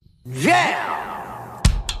Yeah!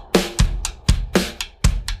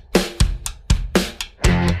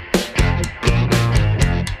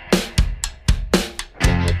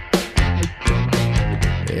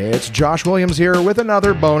 It's Josh Williams here with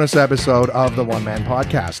another bonus episode of the One Man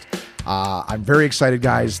Podcast. I'm very excited,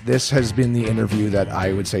 guys. This has been the interview that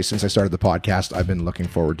I would say since I started the podcast, I've been looking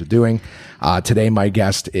forward to doing. Today, my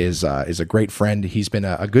guest is a great friend. He's been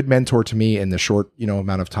a good mentor to me in the short,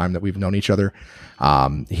 amount of time that we've known each other.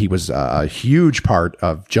 He was a huge part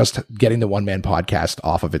of just getting the One Man Podcast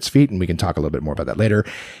off of its feet, and we can talk a little bit more about that later.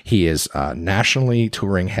 He is a nationally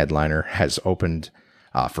touring headliner, has opened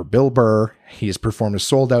for Bill Burr. He has performed a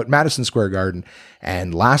sold-out Madison Square Garden,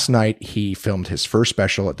 and last night he filmed his first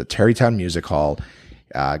special at the Tarrytown Music Hall.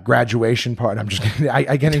 Graduation part. I'm just kidding.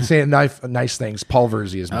 I can't even say nice things. Paul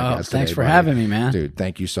Verzi is my guest thanks today, for buddy. having me, man. Dude,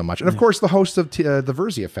 thank you so much. And of course, the host of the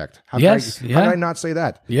Verzi Effect. How yeah. did I not say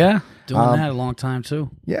that? Yeah, doing that a long time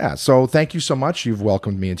too. Yeah, so thank you so much. You've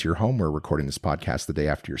welcomed me into your home. We're recording this podcast the day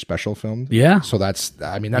after your special filmed. Yeah. So that's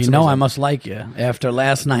amazing. I must like you after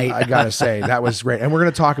last night. I gotta say, that was great. And we're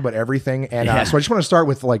gonna talk about everything. And so I just want to start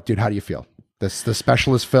with dude, how do you feel? The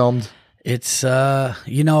special is filmed. It's to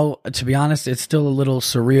be honest, it's still a little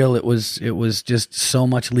surreal. It was just so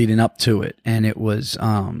much leading up to it, and it was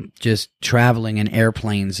just traveling in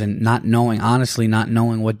airplanes and not knowing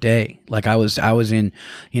what day. Like I was in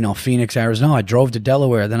Phoenix, Arizona. I drove to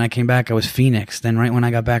Delaware, then I came back. I was Phoenix. Then right when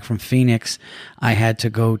I got back from Phoenix, I had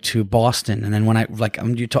to go to Boston, and then when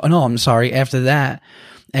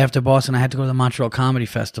after Boston, I had to go to the Montreal Comedy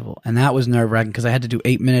Festival, and that was nerve-wracking because I had to do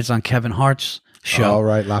 8 minutes on Kevin Hart's show. All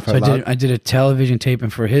right, Laugh Out Loud. I did a television taping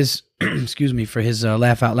for his, for his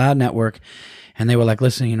Laugh Out Loud network, and they were like,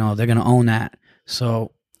 "Listen, they're going to own that."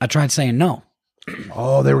 So I tried saying no.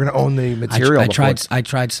 Oh, they were going to own the material. I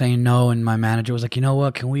tried saying no, and my manager was like, "You know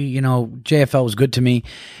what? Can we? JFL was good to me,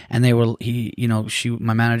 and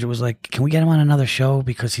my manager was like, "Can we get him on another show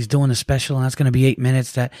because he's doing a special and that's going to be 8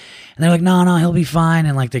 minutes?" And they're like, "No, he'll be fine."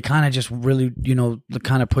 And they kind of just really,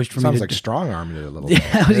 kind of pushed for me. Sounds like strong arming it a little bit.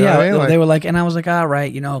 Yeah. They were like, and I was like, all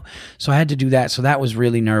right, So I had to do that. So that was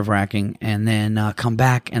really nerve wracking, and then come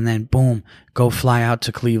back, and then boom. Go fly out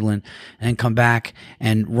to Cleveland and come back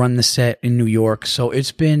and run the set in New York. So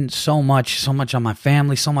it's been so much on my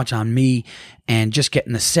family, so much on me, and just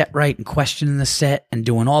getting the set right and questioning the set and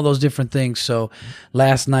doing all those different things. So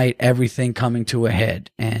last night, everything coming to a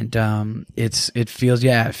head, and it feels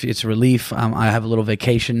it's relief. I have a little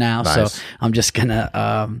vacation now, nice. So I'm just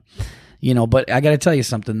gonna. But I got to tell you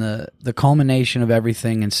something, the culmination of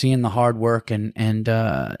everything and seeing the hard work and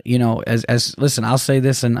listen, I'll say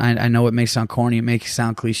this, and I know it may sound corny, it may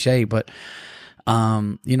sound cliche, but,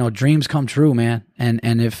 dreams come true, man.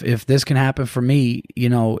 And if this can happen for me,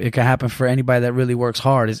 it can happen for anybody that really works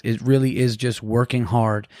hard. It really is just working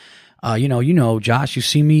hard. Josh, you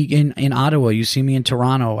see me in Ottawa, you see me in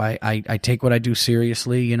Toronto. I take what I do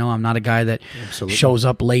seriously. I'm not a guy that shows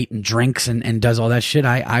up late and drinks and does all that shit.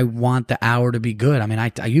 I want the hour to be good. I mean,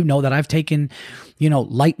 that I've taken,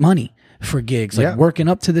 light money for gigs, working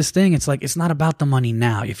up to this thing. It's like, it's not about the money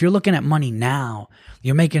now. If you're looking at money now,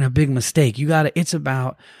 you're making a big mistake. You're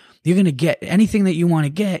going to get anything that you want to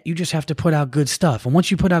get. You just have to put out good stuff. And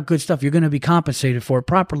once you put out good stuff, you're going to be compensated for it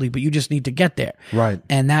properly, but you just need to get there. Right.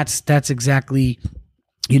 And that's exactly,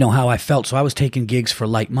 how I felt. So I was taking gigs for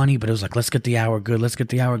light money, but it was like, let's get the hour good.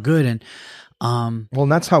 And,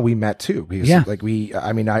 and that's how we met too. Because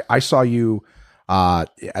I saw you,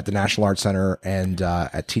 at the National Arts Center and,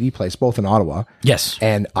 at TD Place, both in Ottawa. Yes.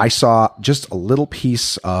 And I saw just a little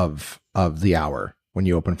piece of the hour when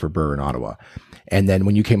you opened for Burr in Ottawa. And then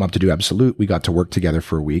when you came up to do Absolute, we got to work together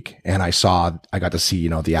for a week, and I got to see,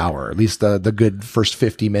 the hour, at least the good first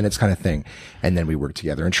 50 minutes kind of thing. And then we worked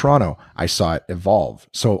together in Toronto. I saw it evolve.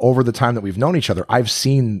 So over the time that we've known each other, I've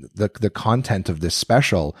seen the content of this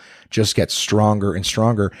special just get stronger and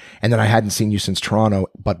stronger. And then I hadn't seen you since Toronto,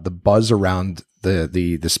 but the buzz around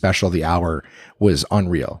the special, the hour, was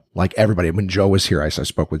unreal. Like everybody, when Joe was here, I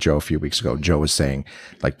spoke with Joe a few weeks ago, and Joe was saying,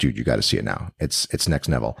 like, dude, you got to see it now. It's next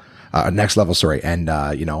level. Sorry. And,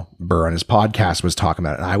 Burr on his podcast was talking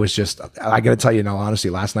about it. And I got to tell you, honestly,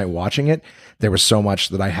 last night watching it, there was so much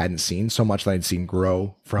that I hadn't seen, so much that I'd seen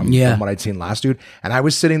grow from what I'd seen last, dude. And I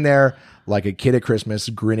was sitting there like a kid at Christmas,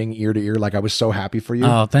 grinning ear to ear. Like I was so happy for you.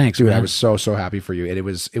 Oh, thanks, dude. Man. I was so happy for you. And it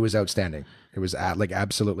was outstanding. It was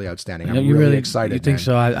absolutely outstanding. I'm you really excited. You think man.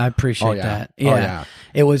 so? I appreciate that. Yeah.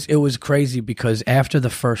 It was crazy because after the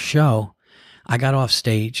first show, I got off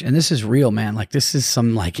stage, and this is real, man. Like this is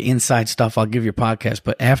some inside stuff. I'll give your podcast.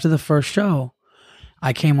 But after the first show,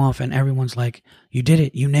 I came off, and everyone's like, "You did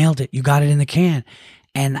it. You nailed it. You got it in the can."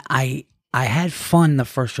 And I I had fun the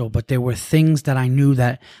first show, but there were things that I knew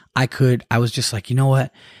that I was just like, you know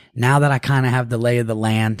what? Now that I kind of have the lay of the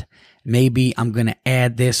land, maybe I'm going to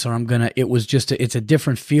add this, or it's a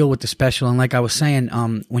different feel with the special. And like I was saying,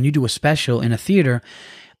 when you do a special in a theater,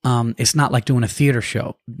 it's not like doing a theater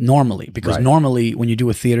show normally, because normally when you do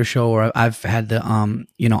a theater show, or I've had the,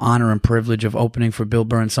 honor and privilege of opening for Bill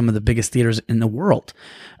Burr in some of the biggest theaters in the world,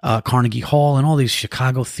 Carnegie Hall and all these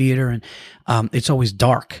Chicago theater. And, it's always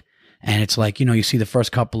dark. And it's like, you see the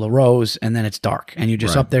first couple of rows and then it's dark and you're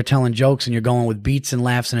just up there telling jokes and you're going with beats and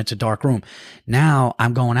laughs and it's a dark room. Now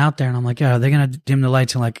I'm going out there and I'm like, yeah, are they going to dim the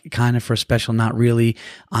lights? And like, kind of for a special, not really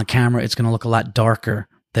on camera. It's going to look a lot darker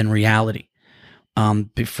than reality. I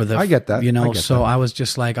get that. So I was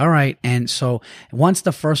just like, all right. And so once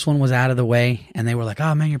the first one was out of the way and they were like,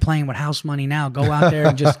 oh man, you're playing with house money now, go out there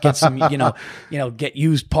and just get some, get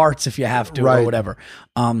used parts if you have to or whatever.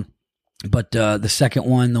 But the second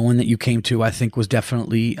one, the one that you came to, I think was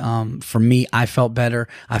definitely, for me, I felt better.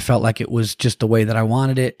 I felt like it was just the way that I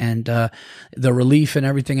wanted it. And the relief and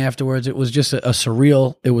everything afterwards, it was just a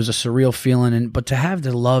surreal feeling. But to have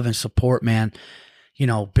the love and support, man,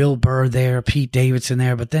 Bill Burr there, Pete Davidson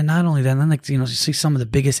there, but then not only that, then you see some of the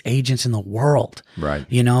biggest agents in the world, right?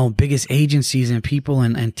 Biggest agencies and people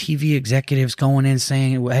and TV executives going in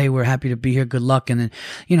saying, hey, we're happy to be here. Good luck. And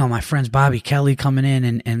then, my friends, Bobby Kelly coming in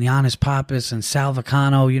and Giannis Pappas and Sal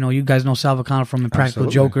Vicano, you guys know Sal Vicano from Impractical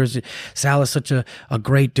Jokers. Sal is such a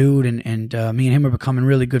great dude. And me and him are becoming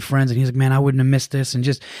really good friends. And he's like, man, I wouldn't have missed this. And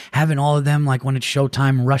just having all of them, like when it's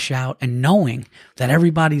showtime, rush out and knowing that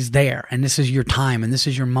everybody's there and this is your time and this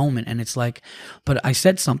is your moment. And it's like, but I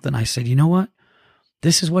said something. I said, you know what?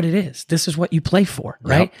 This is what it is. This is what you play for,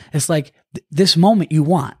 right? Yep. It's like this moment you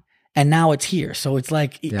want. And now it's here. So it's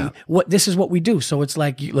like, this is what we do. So it's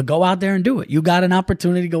like, you go out there and do it. You got an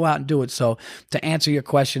opportunity to go out and do it. So to answer your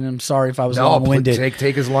question, I'm sorry if I was long-winded.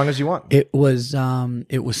 Take as long as you want. It was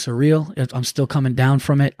surreal. I'm still coming down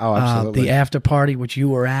from it. Oh, absolutely. The after party, which you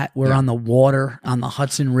were at, we're on the water, on the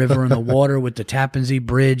Hudson River in the water with the Tappan Zee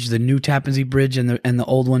Bridge, the new Tappan Zee Bridge and the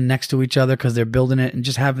old one next to each other because they're building it, and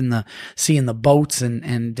just seeing the boats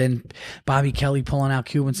and then Bobby Kelly pulling out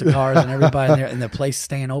Cuban cigars and everybody there and the place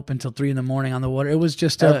staying open till 3 a.m. on the water. It was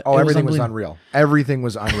just everything was unreal. Everything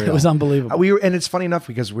was unreal. It was unbelievable. And it's funny enough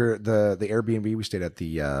because we're the Airbnb we stayed at,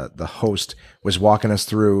 the host was walking us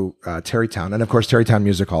through Terrytown, and of course Terrytown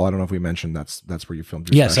Music Hall. I don't know if we mentioned that's where you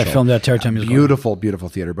filmed. Yes, special. I filmed at Terrytown Music Hall. Beautiful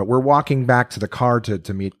theater. But we're walking back to the car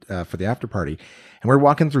to meet for the after party, and we're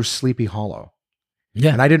walking through Sleepy Hollow.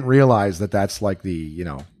 Yeah, and I didn't realize that that's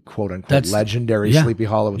the quote unquote legendary Sleepy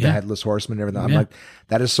Hollow with the headless horseman and everything. I'm like,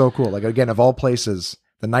 that is so cool. Like, again, of all places.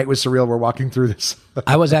 The night was surreal. We're walking through this.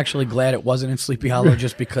 I was actually glad it wasn't in Sleepy Hollow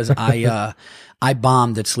just because I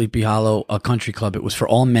bombed at Sleepy Hollow, a country club. It was for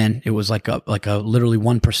all men. It was like a literally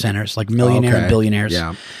one percenters, like millionaires and billionaires.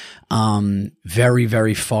 Yeah. Very,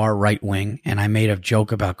 very far right wing. And I made a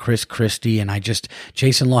joke about Chris Christie, and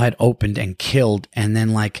Jason Law had opened and killed. And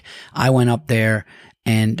then I went up there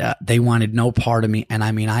and they wanted no part of me. And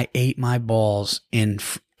I mean, I ate my balls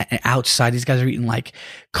outside. These guys are eating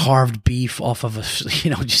carved beef off of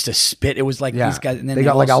just a spit. It was these guys, and then they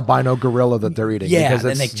got albino gorilla that they're eating. Yeah,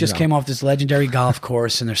 and they just came off this legendary golf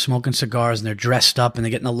course, and they're smoking cigars, and they're dressed up, and they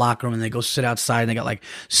get in the locker room, and they go sit outside, and they got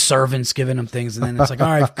servants giving them things, and then it's like, all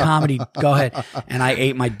right, comedy, go ahead. And I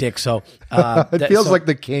ate my dick. So it feels like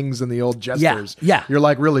the kings and the old jesters. Yeah,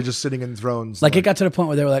 you're really just sitting in thrones. It got to the point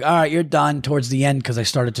where they were like, all right, you're done. Towards the end, because I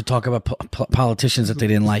started to talk about politicians that they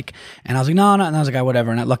didn't like, and I was like, no, and I was like,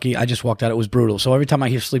 whatever. And lucky, I just walked out. It was brutal. So every time I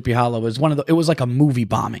hear Sleepy Hollow, it was like a movie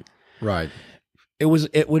bombing. Right. It would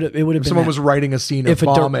have been someone was writing a scene of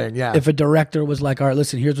bombing. If a director was like, all right,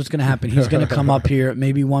 listen, here's what's going to happen. He's going to come up here.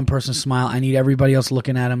 Maybe one person smile. I need everybody else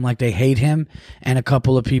looking at him like they hate him, and a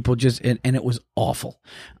couple of people and it was awful.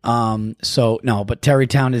 So no, but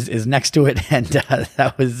Terrytown is next to it, and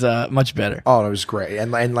that was much better. Oh, it was great,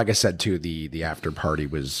 and like I said too, the after party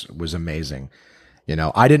was amazing.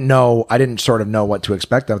 I didn't sort of know what to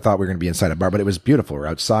expect. I thought we were going to be inside a bar, but it was beautiful. We're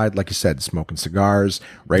outside, like you said, smoking cigars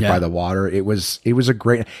right by the water. It was a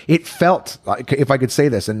great, it felt like, if I could say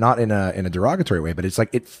this, and not in a derogatory way, but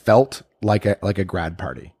it felt like a grad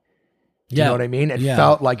party. You know what I mean? It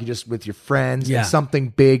felt like you just with your friends and something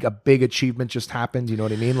big, a big achievement just happened. You know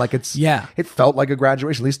what I mean? It felt like a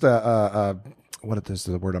graduation, at least what is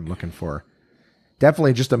the word I'm looking for?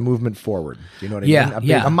 Definitely just a movement forward. You know what I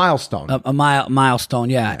mean? A milestone. A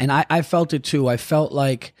milestone, yeah. And I felt it too. I felt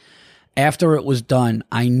like after it was done,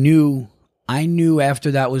 I knew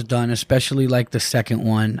after that was done, especially the second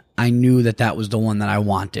one, I knew that was the one that I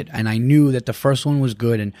wanted. And I knew that the first one was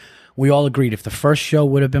good. And we all agreed if the first show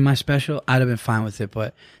would have been my special, I'd have been fine with it.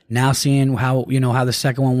 But now seeing how the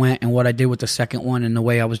second one went and what I did with the second one and the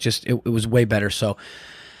way I was just, it was way better. So,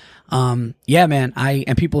 yeah, man,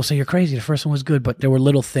 and people say you're crazy. The first one was good, but there were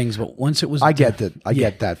little things. But once it was, I get that. I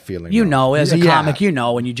get that feeling. As a comic,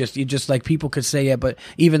 and you just like people could say, yeah, but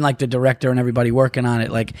even like the director and everybody working on it,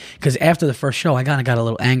 like, because after the first show, I kind of got a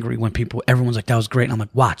little angry when everyone's like, that was great. And I'm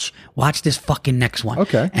like, watch this fucking next one.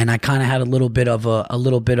 Okay. And I kind of had a little bit of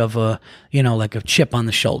a like a chip on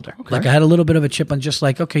the shoulder. Okay. Like I had a little bit of a chip on, just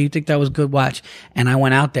like, okay, you think that was good? Watch. And I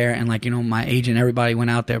went out there and like, my agent, everybody went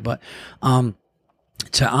out there, but,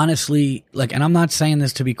 to honestly, like, and I'm not saying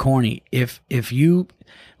this to be corny, if you,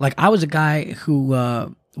 like, I was a guy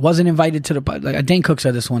who wasn't invited to like, Dane Cook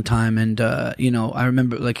said this one time, and I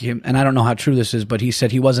remember like him, and I don't know how true this is, but he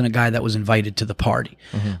said he wasn't a guy that was invited to the party,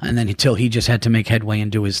 and then until he just had to make headway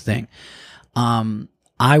and do his thing.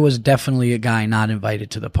 I was definitely a guy not invited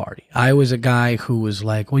to the party. I was a guy who was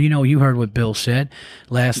like, well, you heard what Bill said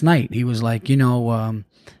last night. He was like,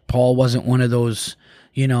 Paul wasn't one of those,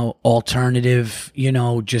 alternative,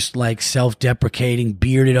 just like self-deprecating,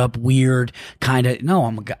 bearded up, weird kind of. No,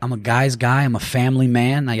 I'm a guy's guy. I'm a family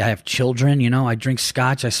man. I have children, I drink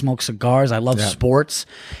scotch. I smoke cigars. I love sports,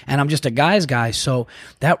 and I'm just a guy's guy. So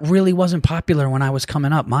that really wasn't popular when I was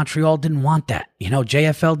coming up. Montreal didn't want that.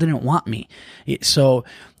 JFL didn't want me. So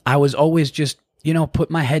I was always just,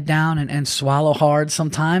 put my head down and swallow hard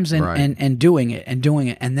sometimes and doing it.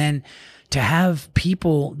 And then to have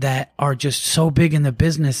people that are just so big in the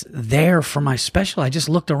business there for my special, I just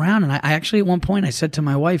looked around, and I actually at one point I said to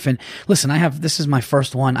my wife, and listen, this is my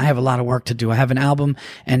first one. I have a lot of work to do. I have an album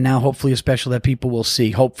and now hopefully a special that people will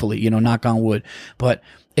see, hopefully, knock on wood. But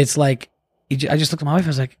it's like, I just looked at my wife. I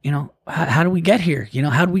was like, how do we get here?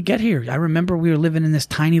 How do we get here? I remember we were living in this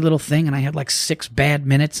tiny little thing, and I had like 6 bad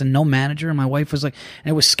minutes and no manager. And my wife was like,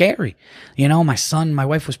 and it was scary. My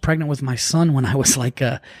wife was pregnant with my son when I was like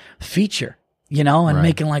a feature, and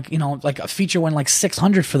making like, like a feature when like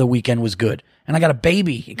 600 for the weekend was good. And I got a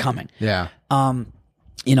baby coming. Yeah. So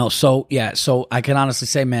I can honestly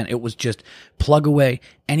say, man, it was just plug away.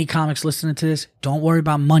 Any comics listening to this, don't worry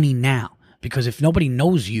about money now, because if nobody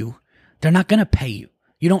knows you, they're not going to pay you.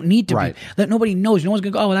 You don't need to be. That nobody knows. No one's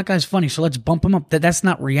going to go, oh, that guy's funny, so let's bump him up. That's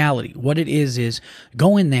not reality. What it is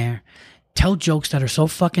go in there, tell jokes that are so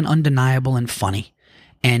fucking undeniable and funny.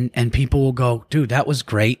 And people will go, dude, that was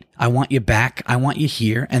great. I want you back. I want you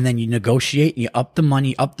here. And then you negotiate and you up the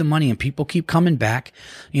money, and people keep coming back.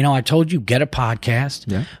 I told you, get a podcast.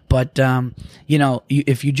 Yeah. But,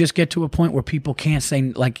 if you just get to a point where people can't say,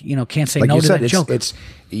 no to that joke. It's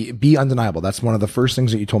be undeniable. That's one of the first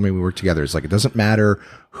things that you told me we worked together. It's like, it doesn't matter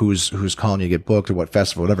who's calling you to get booked or what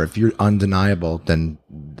festival, whatever. If you're undeniable, then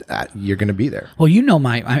you're going to be there. Well,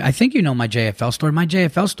 I think my JFL story. My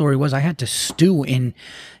JFL story was I had to stew in,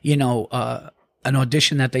 an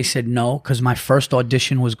audition that they said no, because my first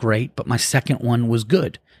audition was great, but my second one was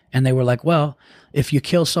good. And they were like, well, if you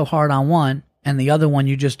kill so hard on one and the other one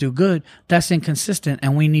you just do good, that's inconsistent,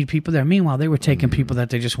 and we need people there. Meanwhile, they were taking people that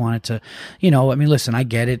they just wanted to, listen, I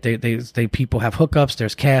get it. They people have hookups,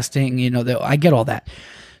 there's casting, I get all that.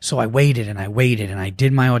 So I waited and I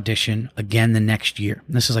did my audition again the next year.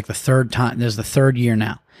 This is like the third time. This is the third year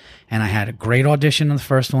now. And I had a great audition on the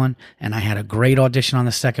first one, and I had a great audition on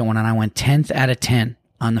the second one, and I went 10th out of 10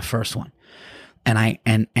 on the first one. And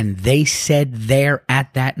and they said there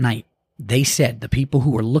at that night, they said, the people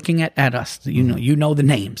who were looking at us, the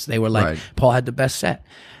names, they were like, Paul had the best set.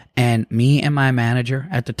 And me and my manager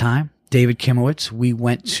at the time, David Kimowitz, we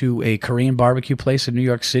went to a Korean barbecue place in New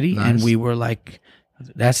York City, and we were like,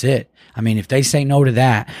 that's it. I mean, if they say no to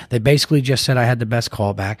that, they basically just said I had the best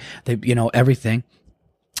callback. They, everything.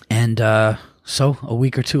 And so a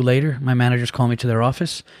week or two later, my managers called me to their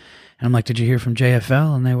office, and I'm like, did you hear from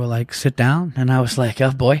JFL? And they were like, sit down. And I was like,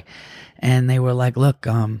 oh boy. And they were like, look,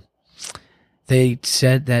 they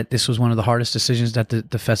said that this was one of the hardest decisions that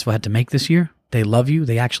the festival had to make this year. They love you.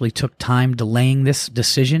 They actually took time delaying this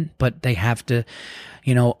decision, but they have to,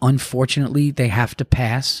 unfortunately, they have to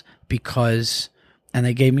pass because, and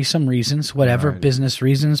they gave me some reasons, whatever, business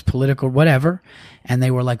reasons, political, whatever. And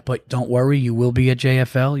they were like, but don't worry, you will be at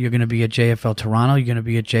JFL. You're going to be at JFL Toronto. You're going to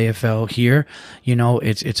be at JFL here.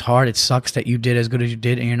 It's hard. It sucks that you did as good as you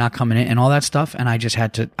did and you're not coming in and all that stuff. And I just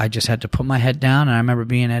had to put my head down. And I remember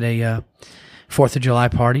being at a 4th of July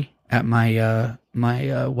party at my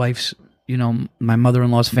wife's my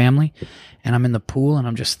mother-in-law's family, and I'm in the pool and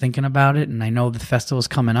I'm just thinking about it, and I know the festival's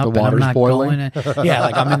coming up, The water's and I'm not boiling. going. Yeah,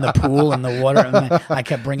 like I'm in the pool and the water. And I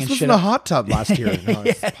kept bringing This was shit in a up. hot tub last year. No,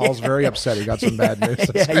 Paul's very upset. He got some bad news.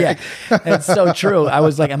 Yeah, it's so true. I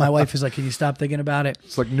was like, and my wife is like, "Can you stop thinking about it?"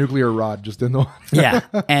 It's like nuclear rod just in the water. Yeah,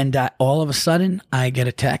 and all of a sudden, I get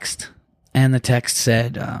a text, and the text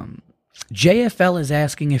said, "JFL is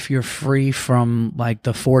asking if you're free from like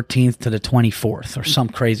the 14th to the 24th or some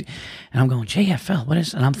crazy." And I'm going, "JFL, what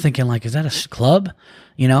is?" And I'm thinking like, "Is that a club?"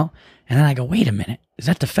 And then I go, "Wait a minute, is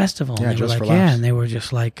that the festival?" And Yeah, they were just like, for "Yeah," laughs. and they were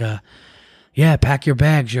just like, "Yeah, pack your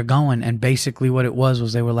bags, you're going." And basically, what it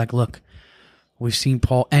was they were like, "Look, we've seen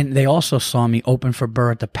Paul," and they also saw me open for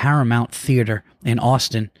Burr at the Paramount Theater in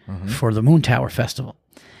Austin for the Moon Tower Festival,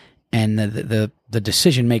 and the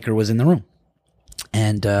decision maker was in the room,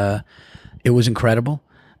 and it was incredible.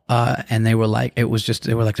 And they were like, they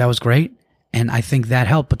were like, "That was great," and I think that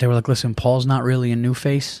helped. But they were like, "Listen, Paul's not really a new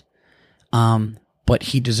face, but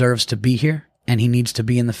he deserves to be here, and he needs to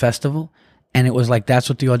be in the festival." And it was like, that's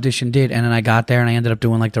what the audition did. And then I got there and I ended up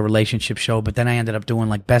doing like the relationship show. But then I ended up doing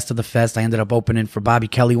like Best of the Fest. I ended up opening for Bobby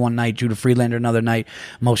Kelly one night, Judah Friedlander another night,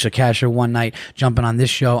 Moshe Kasher one night, jumping on this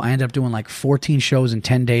show. I ended up doing like 14 shows in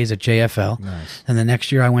 10 days at JFL. Nice. And the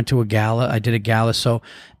next year I went to a gala. I did a gala. So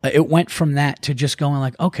it went from that to just going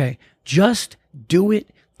like, okay, just do it.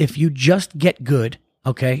 If you just get good,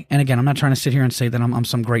 okay? And again, I'm not trying to sit here and say that I'm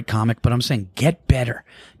some great comic, but I'm saying get better.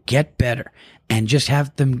 And just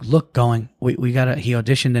have them look going, he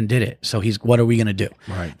auditioned and did it. So what are we going to do?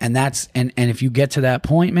 Right. And and if you get to that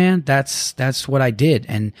point, man, that's what I did.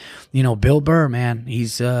 And, Bill Burr, man,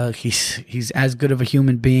 he's as good of a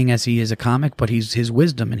human being as he is a comic, but his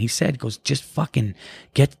wisdom. And he goes, just fucking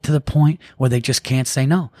get to the point where they just can't say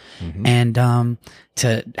no. Mm-hmm. And,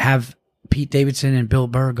 to have Pete Davidson and Bill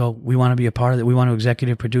Burr go, we want to be a part of it. We want to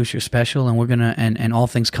executive produce your special, and we're going to, and All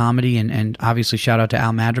Things Comedy, and obviously shout out to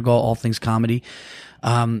Al Madrigal, All Things Comedy,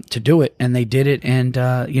 to do it. And they did it. And,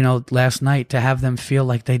 last night to have them feel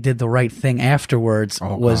like they did the right thing afterwards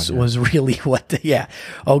was really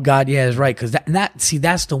Oh God. Yeah, is right. Cause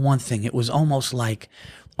that's the one thing. It was almost like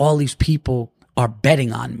all these people are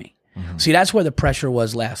betting on me. Mm-hmm. See, that's where the pressure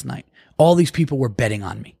was last night. All these people were betting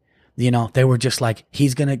on me. They were just like,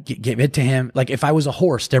 he's going to give it to him. Like if I was a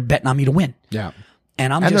horse, they're betting on me to win. Yeah.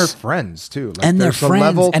 And they're friends too. Like, and they're there's a friends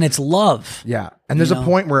level, and it's love. Yeah. And there's a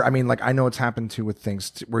point where, I know it's happened too with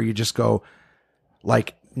things where you just go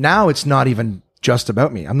like, now it's not even just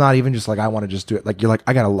about me. I'm not even just like, I want to just do it. Like you're like,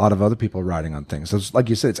 I got a lot of other people riding on things. So it's, like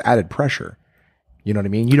you said, it's added pressure. You know what I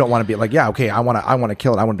mean? You don't want to be like, yeah, okay, I want to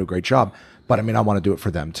kill it. I want to do a great job. But I want to do it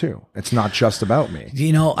for them too. It's not just about me.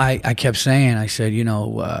 I kept saying, I said,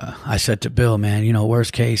 I said to Bill, man,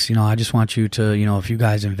 worst case, I just want you to, if you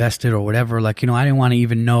guys invested or whatever, like, I didn't want to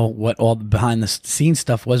even know what all the behind the scenes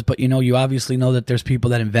stuff was, but you obviously know that there's people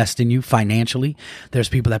that invest in you financially. There's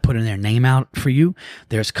people that put in their name out for you.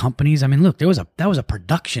 There's companies. Look, that was a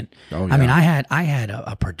production. Oh, yeah. I had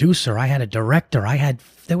a producer. I had a director.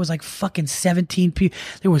 There was like fucking 17 people.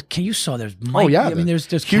 You saw there's Mike. Oh yeah. There's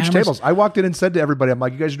huge cameras. tables. I walked in and said to everybody, I'm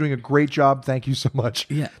like, you guys are doing a great job. Thank you so much.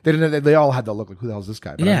 Yeah. They all had to look like, who the hell is this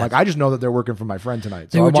guy? But yeah. I'm like, I just know that they're working for my friend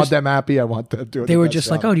tonight. So I want them happy. I want them to do it. They were just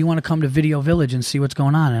like, oh, do you want to come to Video Village and see what's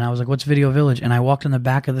going on? And I was like, what's Video Village? And I walked in the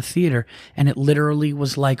back of the theater and it literally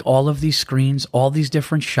was like all of these screens, all these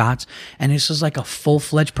different shots. And this was like a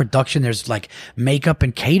full-fledged production. There's like makeup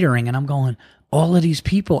and catering. And I'm going, all of these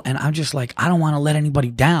people, and I'm just like, I don't want to let anybody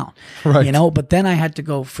down, right. But then I had to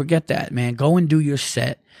go, forget that, man. Go and do your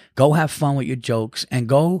set. Go have fun with your jokes, and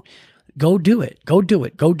go do it. Go do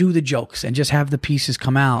it. Go do the jokes, and just have the pieces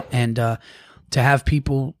come out, and to have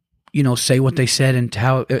people, say what they said, and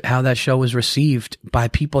how that show was received by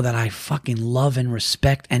people that I fucking love and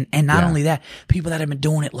respect, and not only that, people that have been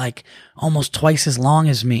doing it like almost twice as long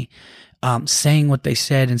as me. Saying what they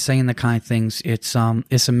said and saying the kind things, it's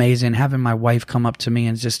amazing. Having my wife come up to me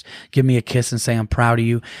and just give me a kiss and say, I'm proud of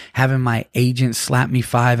you. Having my agent slap me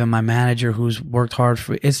 5 and my manager who's worked hard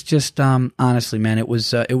for it's just, honestly, man, it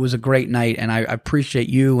was a great night. And I appreciate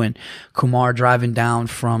you and Kumar driving down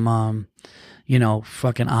from,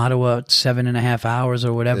 fucking Ottawa, 7.5 hours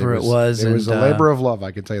or whatever it was. It was a labor of love.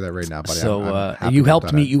 I can tell you that right now, buddy. So, you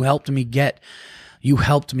helped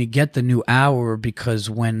me get the new hour, because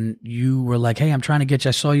when you were like, hey, I'm trying to get you,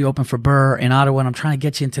 I saw you open for Burr in Ottawa and I'm trying to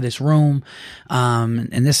get you into this room, and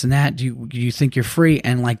this and that. Do you think you're free?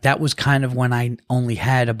 And like, that was kind of when I only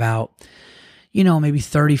had about, maybe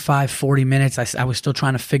 35, 40 minutes. I was still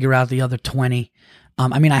trying to figure out the other 20.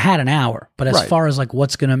 I mean, I had an hour, but as Right. far as like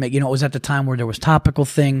what's going to make, it was at the time where there was topical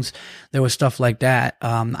things, there was stuff like that.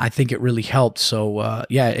 I think it really helped. So,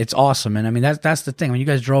 yeah, it's awesome. And I mean, that's the thing. When you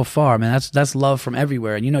guys drove far, man, that's love from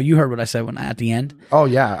everywhere. And you heard what I said at the end. Oh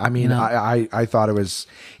yeah, I mean, I thought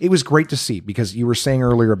it was great to see, because you were saying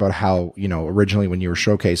earlier about how, originally when you were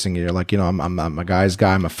showcasing, you're like, I'm a guy's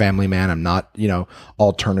guy, I'm a family man, I'm not,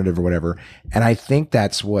 alternative or whatever. And I think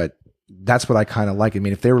that's what I kind of like. I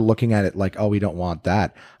mean, if they were looking at it like, oh, we don't want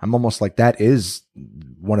that, I'm almost like, that is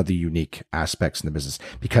one of the unique aspects in the business,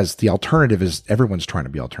 because the alternative is everyone's trying to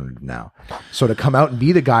be alternative now. So to come out and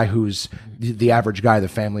be the guy who's the average guy, the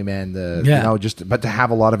family man, but to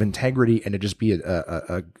have a lot of integrity and to just be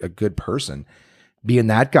a good person, being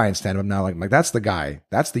that guy and stand up now, like that's the guy,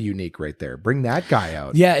 that's the unique right there. Bring that guy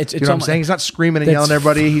out. Yeah, it's you know what I'm saying? He's not screaming and yelling at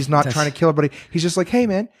everybody. He's not trying to kill everybody. He's just like, hey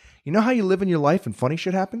man, you know how you live in your life and funny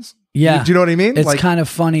shit happens? Yeah. Do you know what I mean? It's kind of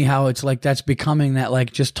funny how it's like that's becoming that,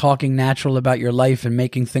 like, just talking natural about your life and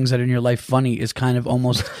making things that are in your life funny is kind of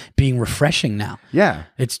almost being refreshing now. Yeah.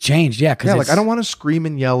 It's changed. Yeah. Yeah, like I don't want to scream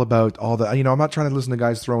and yell about all the, I'm not trying to listen to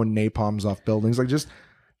guys throwing napalms off buildings. Like I just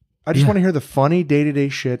want to hear the funny day-to-day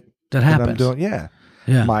shit that happens. I'm doing. Yeah.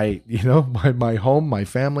 Yeah. My home, my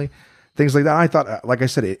family, things like that. I thought, like I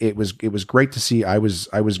said, it was great to see. I was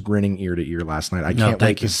grinning ear to ear last night. I can't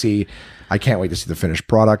wait to see the finished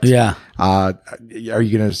product. Yeah. Are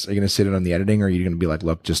you gonna sit in on the editing, or are you gonna be like,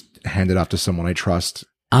 look, just hand it off to someone I trust?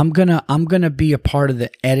 I'm gonna be a part of the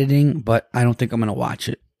editing, but I don't think I'm gonna watch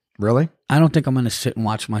it. Really? I don't think I'm gonna sit and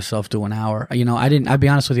watch myself do an hour. I'll be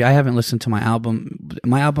honest with you, I haven't listened to my album.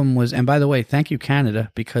 My album was, and by the way, thank you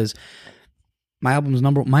Canada, because my album was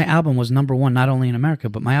number one, not only in America,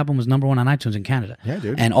 but my album was number one on iTunes in Canada. Yeah,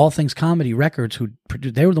 dude. And All Things Comedy Records, who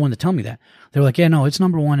produced, they were the one to tell me that. They were like, yeah, no, it's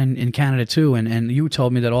number one in Canada too. And you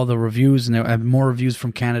told me that all the reviews, and there have more reviews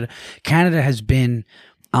from Canada. Canada has been,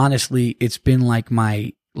 honestly, it's been like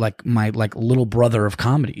my little brother of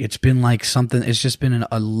comedy. It's been like something, it's just been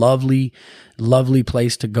a lovely, lovely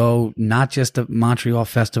place to go. Not just the Montreal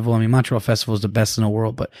Festival. I mean, Montreal Festival is the best in the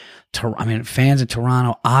world, but fans in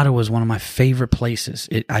Toronto, Ottawa is one of my favorite places.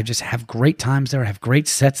 I just have great times there. I have great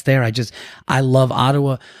sets there. I love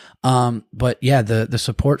Ottawa. But yeah, the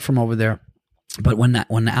support from over there. But when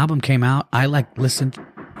the album came out, I listened.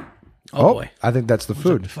 Oh boy. I think that's the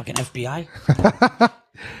food. Fucking FBI.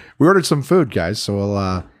 We ordered some food, guys,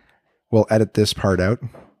 so we'll edit this part out.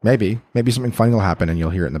 Maybe something funny will happen and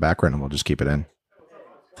you'll hear it in the background, and we'll just keep it in.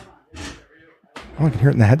 Oh, I can hear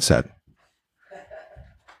it in the headset.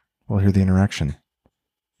 We'll hear the interaction.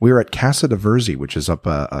 We were at Casa de Verzi, which is up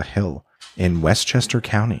a hill in Westchester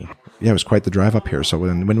County. Yeah, it was quite the drive up here. So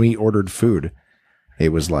when we ordered food, it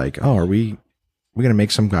was like, oh, are we going to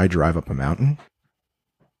make some guy drive up a mountain?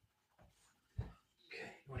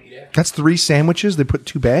 That's 3 sandwiches. They put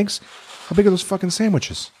 2 bags. How big are those fucking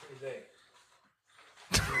sandwiches?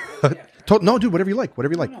 No, dude. Whatever you like.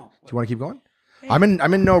 Whatever you like. Do you want to keep going? I'm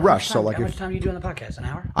in no rush. So like, how much time are you doing the podcast? An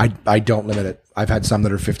hour? I don't limit it. I've had some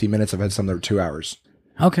that are 50 minutes. I've had some that are 2 hours.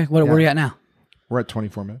 Okay. Where are you at now? We're at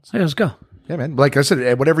 24 minutes. Hey, let's go. Yeah, man. Like I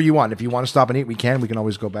said, whatever you want. If you want to stop and eat, we can. We can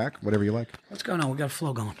always go back. Whatever you like. Let's go now. We got a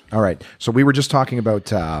flow going. All right. So we were just talking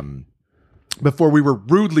about. Before we were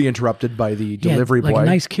rudely interrupted by the delivery boy. Like a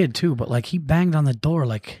nice kid too, but like he banged on the door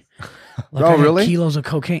like oh, I had really? kilos of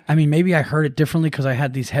cocaine. I mean, maybe I heard it differently because I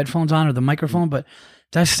had these headphones on or the microphone, but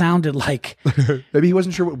that sounded like maybe he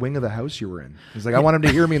wasn't sure what wing of the house you were in. He's like, I want him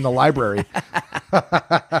to hear me in the library.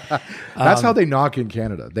 That's how they knock in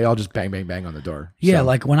Canada. They all just bang, bang, bang on the door. Yeah, so.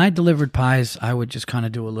 like when I delivered pies, I would just kind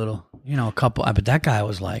of do a little, a couple. But that guy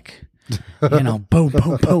was like, boom,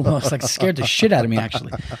 boom, boom. I was like scared the shit out of me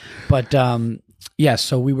actually. But yeah,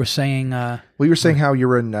 so we were saying. Well, you were saying how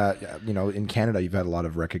you're in, in Canada. You've had a lot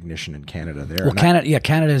of recognition in Canada there. Well,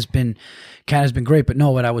 Canada has been great. But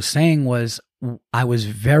no, what I was saying was I was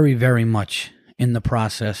very, very much in the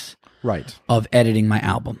process, right, of editing my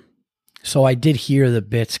album. So I did hear the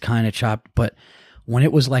bits kind of chopped, but when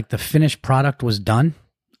it was like the finished product was done,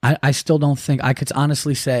 I still don't think I could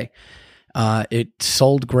honestly say. It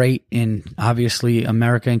sold great in obviously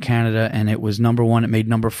America and Canada, and it was number one. It made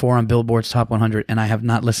number 4 on Billboard's Top 100, and I have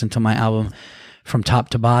not listened to my album from top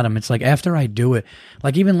to bottom. It's like after I do it,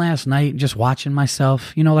 like even last night, just watching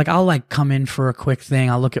myself, like I'll like come in for a quick thing.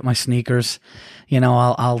 I'll look at my sneakers,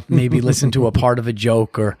 I'll maybe listen to a part of a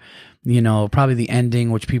joke or, probably the ending,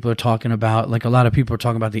 which people are talking about. Like a lot of people are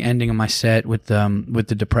talking about the ending of my set with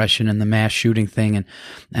the depression and the mass shooting thing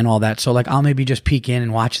and all that. So like I'll maybe just peek in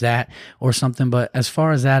and watch that or something. But as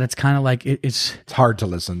far as that, it's kind of like it's hard to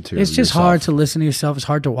listen to. It's just hard to listen to yourself. It's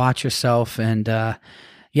hard to watch yourself. And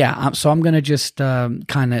So I'm going to just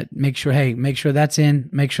kind of make sure that's in,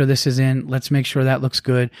 make sure this is in. Let's make sure that looks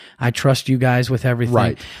good. I trust you guys with everything.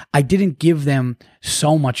 Right. I didn't give them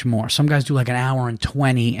so much more. Some guys do like an hour and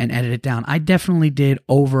 20 and edit it down. I definitely did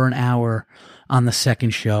over an hour on the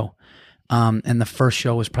second show. And the first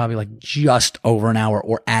show was probably like just over an hour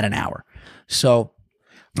or at an hour. So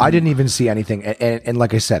I didn't even see anything. And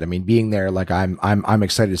like I said, I mean, being there, like I'm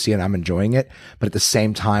excited to see it and I'm enjoying it. But at the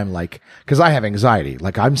same time, like, cause I have anxiety,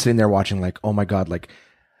 like I'm sitting there watching like, oh my God, like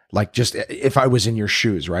just if I was in your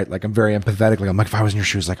shoes, right? Like I'm very empathetic. Like I'm like, if I was in your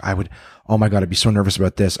shoes, like I would, oh my God, I'd be so nervous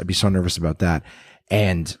about this. I'd be so nervous about that.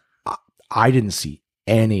 And I didn't see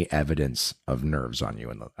any evidence of nerves on you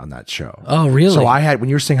on that show. Oh, really? So when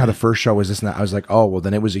you were saying how the first show was this and that, I was like, oh, well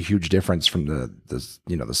then it was a huge difference from the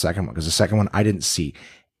second one. Cause the second one, I didn't see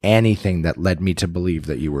anything that led me to believe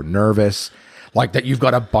that you were nervous, like that you've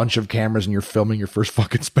got a bunch of cameras and you're filming your first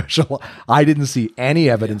fucking special. I didn't see any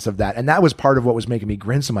evidence of that. And that was part of what was making me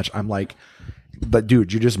grin so much. I'm like, but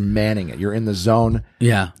dude, you're just manning it. You're in the zone.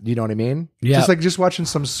 Yeah. You know what I mean? Yeah. Just watching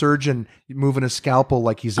some surgeon moving a scalpel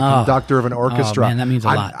like he's a conductor of an orchestra. Oh, man, that means a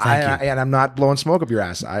lot. Thank you. And I'm not blowing smoke up your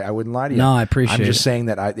ass. I wouldn't lie to you. No, I appreciate it. I'm just saying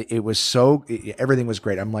that everything was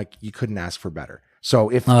great. I'm like, you couldn't ask for better.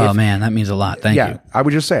 So man, that means a lot. Thank you. I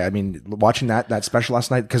would just say, I mean, watching that special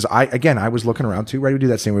last night, because I was looking around too, right? We do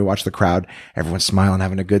that same. We watch the crowd, everyone's smiling,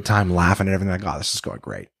 having a good time, laughing at everything. Like, oh, this is going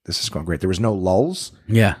great. This is going great. There was no lulls.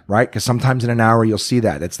 Yeah. Right? Because sometimes in an hour you'll see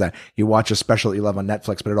that. It's that you watch a special that you love on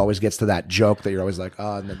Netflix, but it always gets to that joke that you're always like,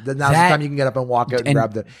 oh, now's the time you can get up and walk out and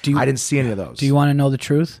grab the. I didn't see any of those. Do you want to know the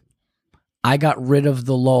truth? I got rid of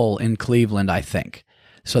the lull in Cleveland, I think.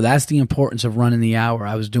 So that's the importance of running the hour.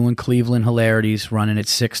 I was doing Cleveland Hilarities, running it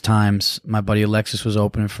 6 times. My buddy Alexis was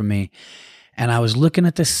opening for me. And I was looking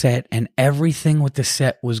at the set, and everything with the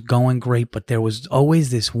set was going great, but there was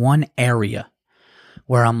always this one area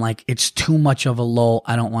where I'm like, it's too much of a lull.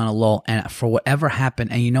 I don't want a lull. And for whatever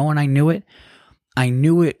happened, and you know when I knew it? I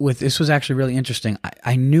knew it with, this was actually really interesting.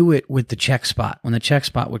 I knew it with the check spot, when the check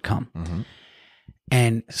spot would come. Mm-hmm.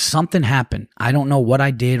 And something happened. I don't know what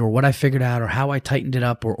I did or what I figured out or how I tightened it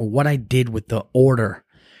up or what I did with the order,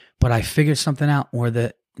 but I figured something out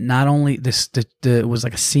where not only it was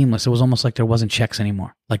like a seamless, it was almost like there wasn't checks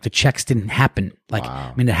anymore. Like the checks didn't happen. Like,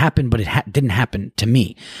 wow. I mean, it happened, but it didn't happen to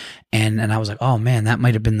me. And I was like, oh man, that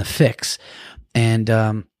might've been the fix.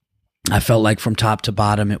 And, I felt like from top to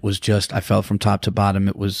bottom, it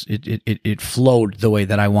flowed the way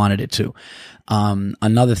that I wanted it to.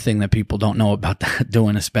 Another thing that people don't know about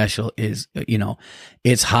doing a special is,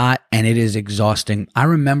 it's hot and it is exhausting. I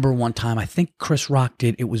remember one time, I think Chris Rock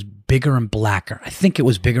did, it was Bigger and Blacker. I think it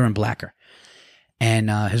was Bigger and Blacker. And,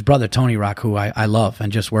 his brother, Tony Rock, who I love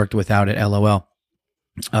and just worked with out at LOL,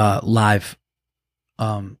 live,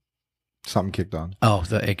 something kicked on. Oh,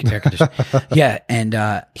 the air conditioner. Yeah.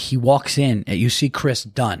 And he walks in and you see Chris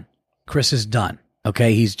done. Chris is done.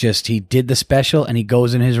 Okay. He did the special and he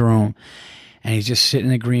goes in his room and he's just sitting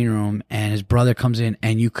in the green room and his brother comes in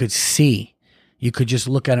and you could just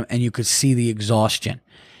look at him and you could see the exhaustion.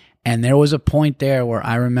 And there was a point there where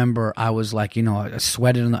I remember I was like, I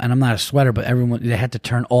sweated, and I'm not a sweater, but they had to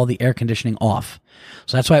turn all the air conditioning off.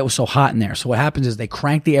 So that's why it was so hot in there. So what happens is they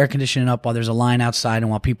crank the air conditioning up while there's a line outside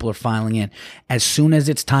and while people are filing in. As soon as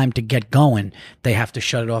it's time to get going, they have to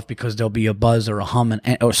shut it off because there'll be a buzz or a hum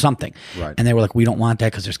or something. Right. And they were like, we don't want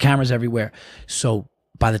that because there's cameras everywhere. So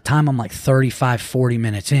by the time I'm like 35, 40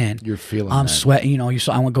 minutes in, you're feeling I'm sweating, I want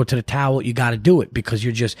to go to the towel. You got to do it because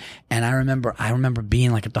you're just, and I remember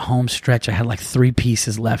being like at the home stretch. I had like 3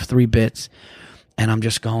 pieces left, 3 bits. And I'm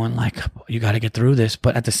just going like, you got to get through this.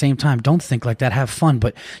 But at the same time, don't think like that. Have fun,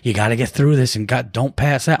 but you got to get through this and don't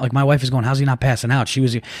pass out. Like my wife is going, how's he not passing out?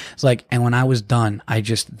 It's like, and when I was done, I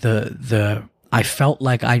just, I felt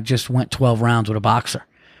like I just went 12 rounds with a boxer,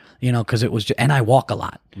 cause it was just, and I walk a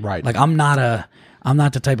lot. Right. Like I'm not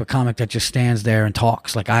the type of comic that just stands there and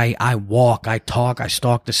talks. Like I walk, I talk, I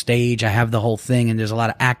stalk the stage. I have the whole thing, and there's a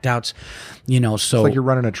lot of act outs, so it's like you're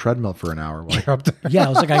running a treadmill for an hour while you're up there. Yeah, it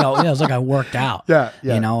was like I worked out. Yeah.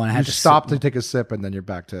 And I had to stop to take a sip, and then you're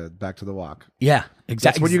back to the walk. Yeah, exactly.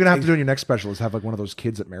 That's what you're gonna have to do in your next special is have like one of those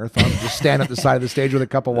kids at marathon, just stand at the side of the stage with a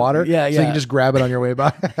cup of water. Yeah. So you can just grab it on your way by.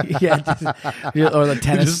 Or the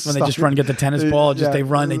tennis when they just run and get the tennis ball. They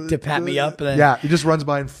run, they pat me up. And then, he just runs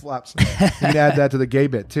by and flaps. You can add that to the gay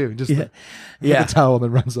bit too. Just the towel and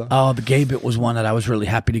then runs off. Oh, the gay bit was one that I was really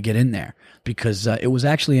happy to get in there because it was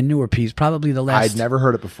actually a newer piece, probably the last. I'd never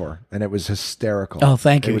heard it before, and it was hysterical. Oh,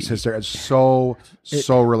 thank you. It was hysterical. It's so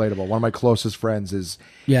relatable. One of my closest friends is.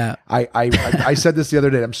 Yeah. I said this the other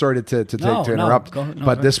day. I'm sorry to interrupt,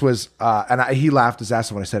 but this was, and he laughed his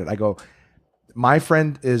ass off when I said it. I go, my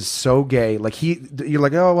friend is so gay. Like you're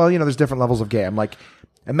like, oh, well, there's different levels of gay. I'm like,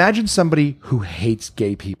 imagine somebody who hates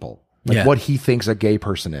gay people. Like what he thinks a gay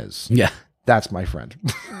person is. Yeah. That's my friend.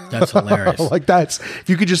 That's hilarious. Like if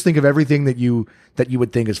you could just think of everything that you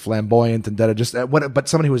would think is flamboyant and but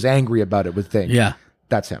somebody who was angry about it would think,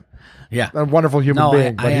 that's him. Yeah. A wonderful human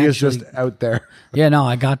being, but he is just out there. Yeah, no,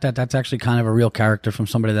 I got that. That's actually kind of a real character from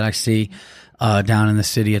somebody that I see down in the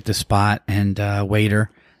city at the spot and waiter.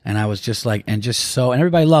 And I was just like, and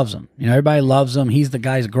everybody loves him. Everybody loves him. He's the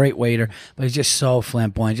guy's great waiter, but he's just so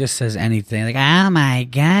flamboyant. Just says anything like, oh my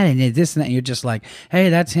God. And this and that. And you're just like, hey,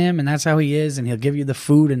 that's him. And that's how he is. And he'll give you the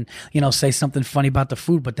food and, say something funny about the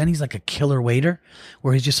food. But then he's like a killer waiter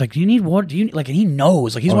where he's just like, do you need water? And he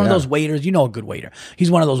knows, like, he's one of those waiters, a good waiter. He's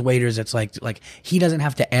one of those waiters that's like he doesn't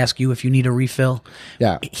have to ask you if you need a refill.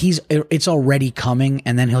 Yeah. It's already coming.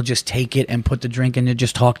 And then he'll just take it and put the drink in and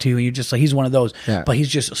just talk to you. And you're just like, he's one of those, but he's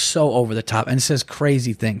just so over the top and says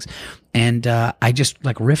crazy things. And I just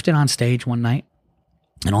like riffed it on stage one night,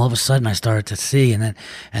 and all of a sudden I started to see, and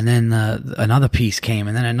then another piece came,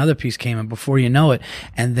 and then another piece came, and before you know it,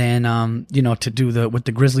 and then to do with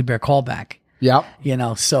the grizzly bear callback. Yep.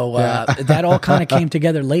 So that all kind of came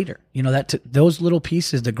together later. Those little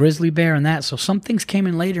pieces, the grizzly bear and that. So some things came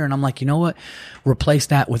in later, and I'm like, you know what? Replace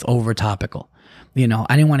that with over topical. I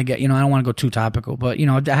didn't want to get, I don't want to go too topical, but,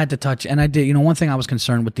 I had to touch, and I did, one thing I was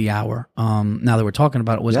concerned with the hour, now that we're talking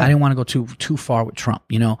about it, was I didn't want to go too far with Trump,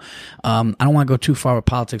 I don't want to go too far with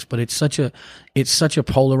politics, but it's such a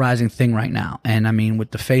polarizing thing right now. And I mean,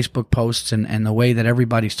 with the Facebook posts and the way that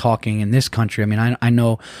everybody's talking in this country, I mean, I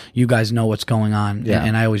know you guys know what's going on. Yeah.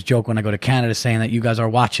 And I always joke when I go to Canada saying that you guys are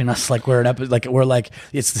watching us like we're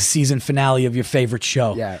it's the season finale of your favorite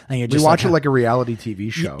show. Yeah. And you're we just watch it like a reality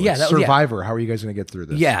TV show. Yeah. Survivor. How are you guys going to get through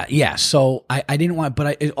this? Yeah. Yeah. So I didn't want,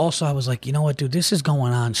 but I was like, you know what, dude, this is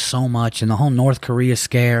going on so much, and the whole North Korea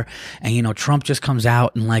scare, and Trump just comes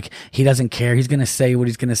out and like, he doesn't care. He's going to say what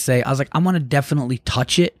he's going to say. I was like, I'm going to definitely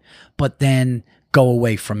touch it, but then go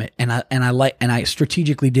away from it. And I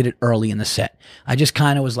strategically did it early in the set. I just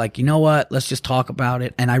kind of was like, you know what, let's just talk about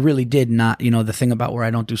it. And I really did not, the thing about where I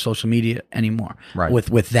don't do social media anymore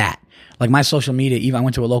with that. Like my social media, even I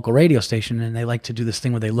went to a local radio station and they like to do this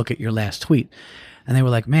thing where they look at your last tweet. And they were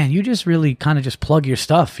like, man, you just really kind of just plug your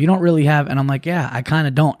stuff. You don't really have, and I'm like, yeah, I kind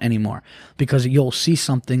of don't anymore, because you'll see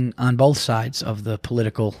something on both sides of the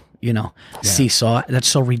political, seesaw that's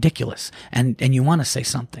so ridiculous. And you want to say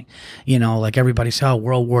something, like everybody says, oh,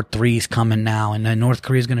 World War III is coming now, and then North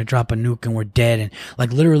Korea is going to drop a nuke and we're dead. And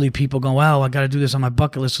like literally people go, wow, I got to do this on my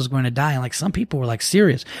bucket list, was going to die. And like some people were like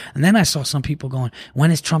serious. And then I saw some people going,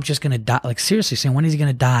 when is Trump just going to die? Like seriously saying, when is he going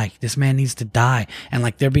to die? This man needs to die. And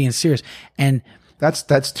like they're being serious. And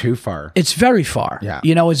that's too far. It's very far. Yeah.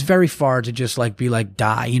 It's very far to just like be like,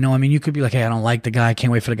 die. I mean, you could be like, hey, I don't like the guy. I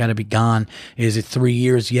can't wait for the guy to be gone. Is it 3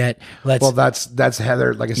 years yet? Well, that's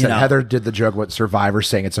Heather. Like I said, Heather did the joke with Survivor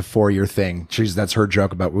saying it's a 4-year thing. That's her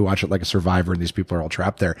joke about we watch it like a Survivor and these people are all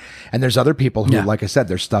trapped there. And there's other people who, like I said,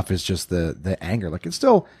 their stuff is just the anger. Like it's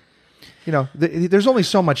still, there's only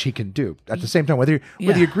so much he can do at the same time, whether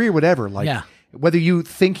you agree or whatever. Like, whether you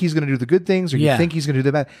think he's going to do the good things or you think he's going to do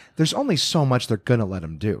the bad, there's only so much they're going to let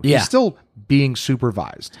him do. Yeah. He's still being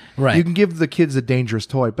supervised. Right. You can give the kids a dangerous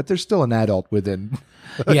toy, but there's still an adult within.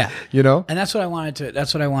 Yeah. And that's what I wanted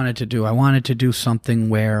to do. I wanted to do something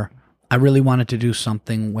where I really wanted to do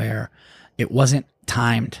something where it wasn't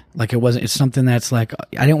timed. Like it's something that's like,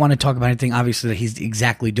 I didn't want to talk about anything obviously that he's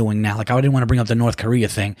exactly doing now. Like I didn't want to bring up the North Korea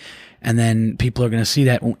thing, and then people are going to see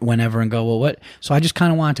that whenever and go, well, what? So I just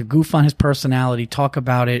kind of wanted to goof on his personality, talk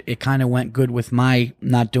about it. It kind of went good with my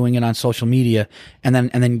not doing it on social media, and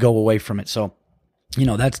then go away from it. So,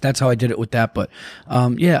 that's how I did it with that. But,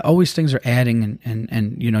 always things are adding,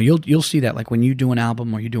 and you'll see that like when you do an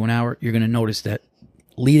album or you do an hour, you're going to notice that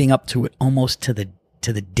leading up to it almost to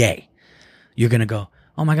the day, you're going to go,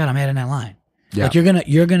 oh my God, I'm adding that line. Yeah. Like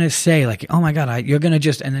you're gonna say like, oh my God, you're gonna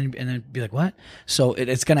just and then be like, what? So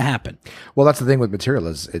it's gonna happen. Well, that's the thing with material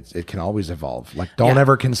is it can always evolve. Like don't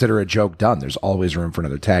ever consider a joke done. There's always room for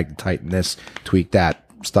another tag to tighten this, tweak that,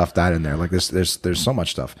 stuff that in there. Like there's so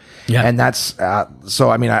much stuff. Yeah. And that's so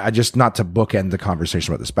I mean I just, not to bookend the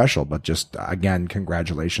conversation about the special, but just again,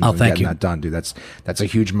 congratulations on getting that done, dude. That's a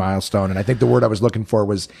huge milestone. And I think the word I was looking for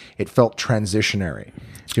was it felt transitionary.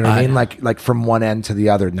 Do you know what I mean? Like from one end to the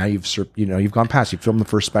other. Now you've gone past. You filmed the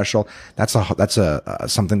first special. That's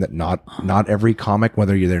something that not every comic,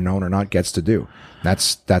 whether they're known or not, gets to do.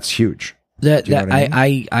 That's huge. That Do you know that what I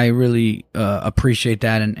mean? I really appreciate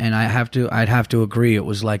that, and I'd have to agree. It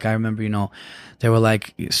was like, I remember, they were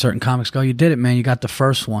like, certain comics go, "You did it, man. You got the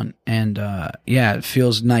first one." And yeah, it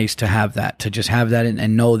feels nice to have that, to just have that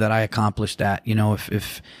and know that I accomplished that.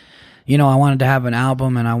 If I wanted to have an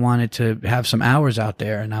album and I wanted to have some hours out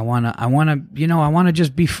there, and I want to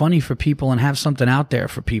just be funny for people and have something out there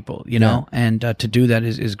for people, and to do that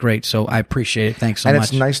is great. So I appreciate it. Thanks so much. And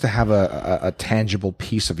it's nice to have a tangible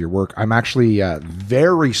piece of your work. I'm actually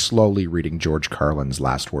very slowly reading George Carlin's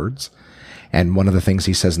last words. And one of the things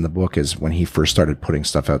he says in the book is when he first started putting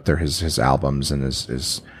stuff out there, his albums and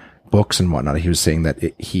his books and whatnot, he was saying that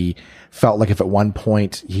he felt like if at one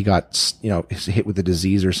point he got, hit with a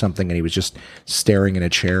disease or something, and he was just staring in a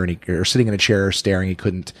chair or sitting in a chair staring, he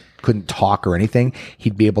couldn't talk or anything,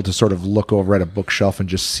 he'd be able to sort of look over at a bookshelf and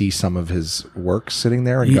just see some of his work sitting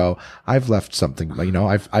there and go, I've left something,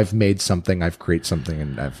 I've made something, I've created something,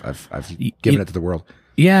 and I've given it to the world.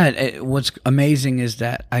 Yeah, what's amazing is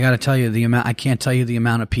that I got to tell you I can't tell you the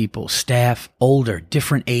amount of people, staff, older,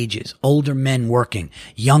 different ages, older men working,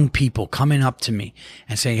 young people coming up to me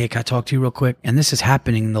and saying, "Hey, can I talk to you real quick?" And this is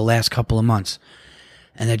happening in the last couple of months.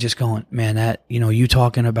 And they're just going, "Man, that, you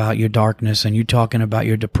talking about your darkness and you talking about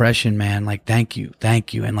your depression, man, like, thank you.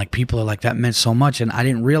 And like, people are like, that meant so much." And I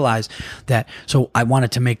didn't realize that. So I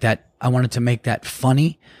wanted to make that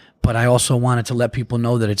funny, but I also wanted to let people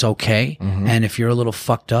know that it's okay. Mm-hmm. And if you're a little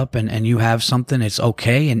fucked up and you have something, it's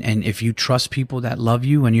okay. And if you trust people that love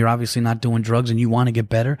you and you're obviously not doing drugs and you want to get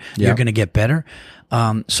better, you're going to get better.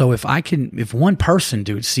 So if one person,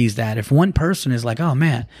 dude, sees that, if one person is like, "Oh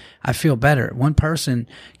man, I feel better." One person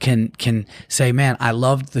can say, "Man, I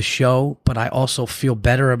loved the show, but I also feel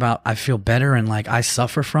better and like I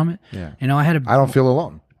suffer from it." Yeah. I don't feel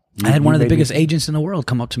alone. I had one of the biggest agents in the world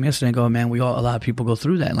come up to me yesterday and go, "Man, a lot of people go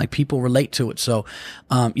through that, and like people relate to it." So,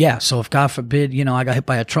 so if God forbid, I got hit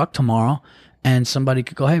by a truck tomorrow and somebody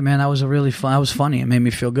could go, "Hey man, that was I was funny. It made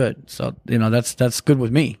me feel good." So, that's good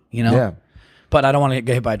with me, Yeah. But I don't want to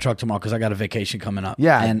get hit by a truck tomorrow because I got a vacation coming up.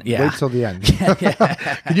 Yeah. And wait till the end.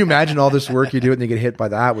 Can you imagine all this work you do and you get hit by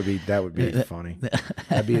that? That would be funny.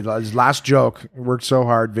 That'd be his last joke. Worked so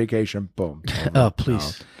hard, vacation, boom. Oh,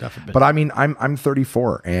 please. No. But I mean, I'm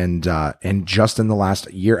 34 and just in the last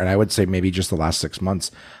year, and I would say maybe just the last 6 months,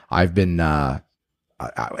 I've been,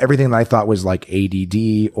 everything that I thought was like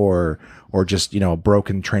ADD or just, a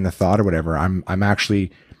broken train of thought or whatever. I'm actually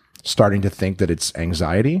starting to think that it's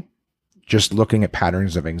anxiety. Just looking at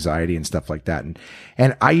patterns of anxiety and stuff like that.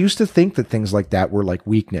 And I used to think that things like that were like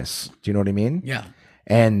weakness. Do you know what I mean? Yeah.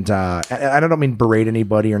 And I don't mean berate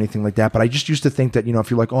anybody or anything like that, but I just used to think that,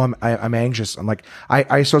 if you're like, "Oh, I'm anxious," I'm like,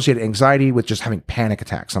 I associate anxiety with just having panic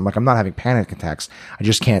attacks. I'm like, I'm not having panic attacks. I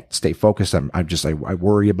just can't stay focused. I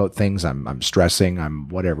worry about things. I'm stressing. I'm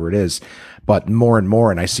whatever it is. But more and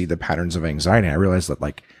more, and I see the patterns of anxiety. I realize that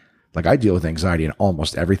like I deal with anxiety in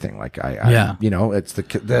almost everything. Like it's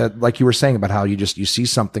the like you were saying about how you see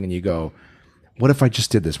something and you go, "What if I just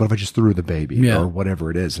did this? What if I just threw the baby?" Or whatever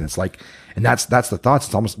it is. And it's like, and that's the thoughts.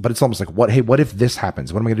 It's almost like, what if this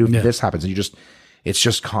happens? What am I going to do if this happens? And it's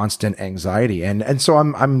just constant anxiety. And so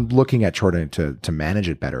I'm looking at trying to manage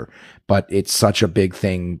it better, but it's such a big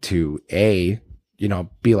thing to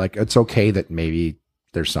be like, it's okay that maybe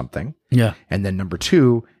there's something. Yeah. And then number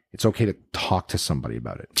two, it's okay to talk to somebody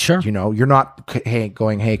about it. Sure. You're not, "Hey,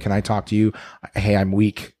 can I talk to you? Hey, I'm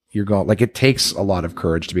weak." You're going, like, it takes a lot of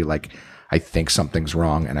courage to be like, "I think something's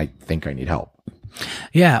wrong and I think I need help."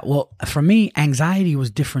 Yeah. Well, for me, anxiety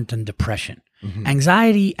was different than depression. Mm-hmm.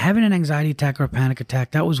 Anxiety, having an anxiety attack or a panic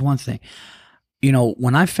attack, that was one thing.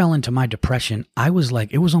 When I fell into my depression, I was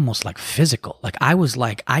like, it was almost like physical. Like I was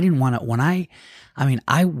like, I didn't want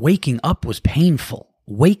to, waking up was painful.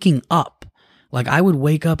 Waking up. Like I would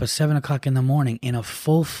wake up at 7:00 in the morning in a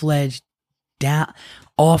full-fledged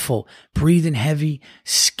awful, breathing heavy,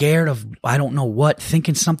 scared of I don't know what,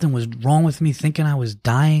 thinking something was wrong with me, thinking I was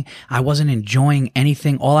dying. I wasn't enjoying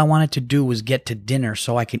anything. All I wanted to do was get to dinner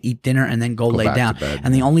so I could eat dinner and then go lay down.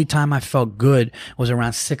 And the only time I felt good was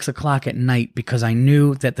around 6:00 at night because I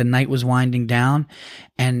knew that the night was winding down,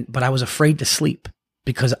 but I was afraid to sleep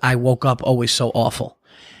because I woke up always so awful.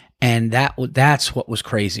 And that's what was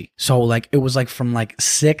crazy. So like, it was like from like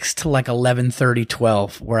 6 to like 11:30,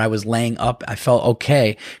 12, where I was laying up. I felt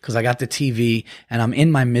okay because I got the TV and I'm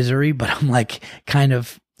in my misery, but I'm like kind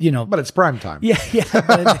of, But it's prime time. Yeah.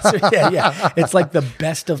 Yeah. It's like the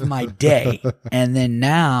best of my day. And then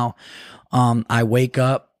now, I wake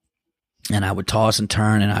up and I would toss and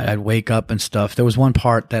turn and I'd wake up and stuff. There was one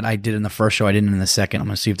part that I did in the first show. I didn't in the second. I'm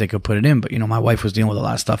going to see if they could put it in, but my wife was dealing with a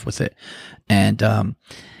lot of stuff with it. And,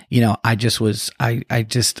 I just was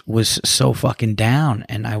so fucking down,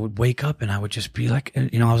 and I would wake up and I would just be like, I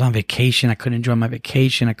was on vacation. I couldn't enjoy my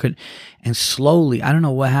vacation. And slowly, I don't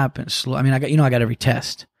know what happened. I got every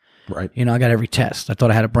test. Right. I got every test. I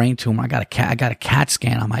thought I had a brain tumor. I got a CAT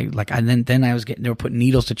scan on my, then I was they were putting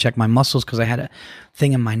needles to check my muscles because I had a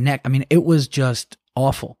thing in my neck. I mean, it was just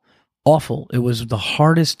awful. Awful. It was the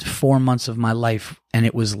hardest 4 months of my life. And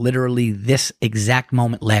it was literally this exact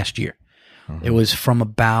moment last year. Mm-hmm. It was from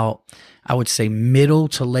about, I would say, middle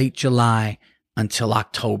to late July until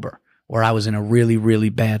October, where I was in a really, really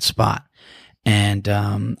bad spot. And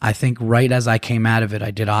I think right as I came out of it,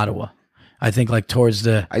 I did Ottawa. I think like towards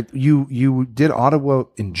the you did Ottawa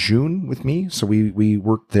in June with me, so we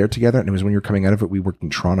worked there together, and it was when you were coming out of it. We worked in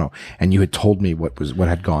Toronto, and you had told me what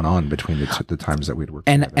had gone on between the times that we'd worked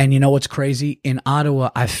together. And you know what's crazy? In Ottawa,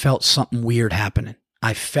 I felt something weird happening.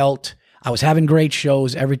 I was having great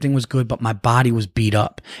shows, everything was good, but my body was beat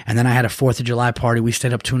up. And then I had a 4th of July party. We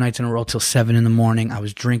stayed up 2 nights in a row till 7 a.m. I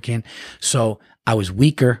was drinking, so I was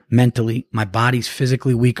weaker mentally. My body's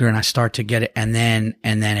physically weaker, and I start to get it. And then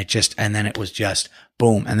it was just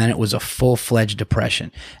boom. And then it was a full-fledged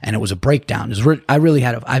depression, and it was a breakdown.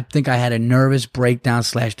 I think I had a nervous breakdown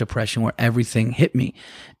 / depression where everything hit me.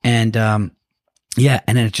 And, and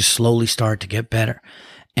then it just slowly started to get better.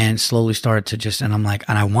 And slowly started to and I'm like,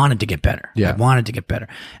 and I wanted to get better. Yeah. I wanted to get better.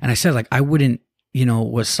 And I said, like, I wouldn't,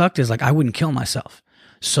 what sucked is like, I wouldn't kill myself.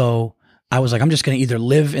 So I was like, I'm just going to either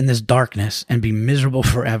live in this darkness and be miserable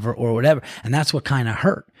forever or whatever. And that's what kind of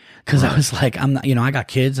hurt. Cause I was like, I'm not, I got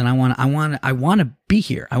kids, and I want to be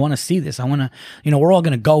here. I want to see this. I want to, we're all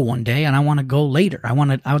going to go one day, and I want to go later.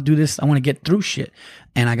 I'll do this. I want to get through shit.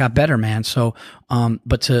 And I got better, man. So,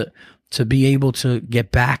 but to be able to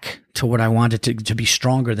get back to what I wanted to be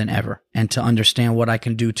stronger than ever, and to understand what I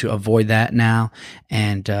can do to avoid that now,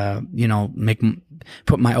 and,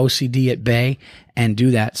 put my OCD at bay and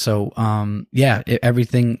do that. So,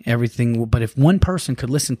 everything. But if one person could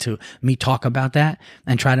listen to me talk about that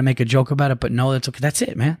and try to make a joke about it, but no, that's okay. That's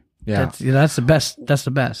it, man. Yeah. That's the best. That's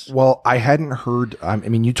the best. Well, I hadn't heard,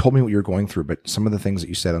 you told me what you were going through, but some of the things that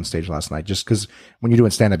you said on stage last night, just because when you're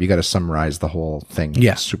doing stand up, you got to summarize the whole thing.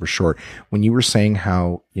 Yeah. Super short. When you were saying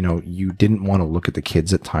how, you didn't want to look at the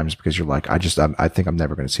kids at times because you're like, I think I'm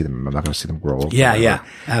never going to see them. I'm not going to see them grow up. Yeah.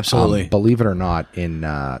 Absolutely. Believe it or not,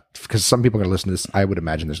 because some people are going to listen to this, I would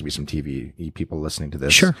imagine there's going to be some TV people listening to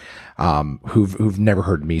this. Sure. Who've never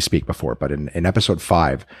heard me speak before. But in episode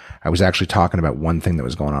 5, I was actually talking about one thing that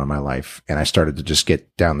was going on in my life. And I started to just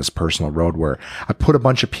get down this personal road where I put a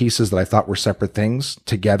bunch of pieces that I thought were separate things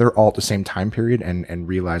together all at the same time period, and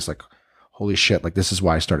realized, like, holy shit, like, this is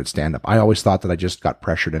why I started stand up. I always thought that I just got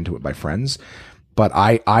pressured into it by friends, but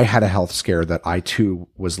I had a health scare that I too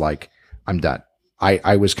was like, I'm done.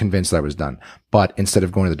 I was convinced that I was done, but instead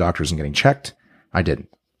of going to the doctors and getting checked, I didn't.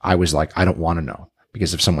 I was like, I don't want to know,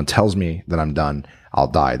 because if someone tells me that I'm done, I'll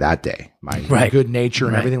die that day. My good nature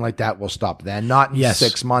and everything like that will stop then, not in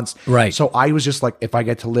 6 months. Right. So I was just like, if I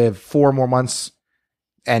get to live 4 more months,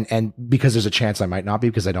 and because there's a chance I might not be,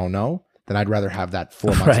 because I don't know, then I'd rather have that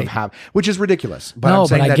 4 months of which is ridiculous. But no, I'm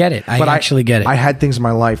saying but I get it. I actually get it. I had things in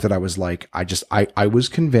my life that I was like, I was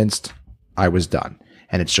convinced I was done,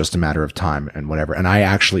 and it's just a matter of time and whatever. And I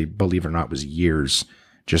actually, believe it or not, was years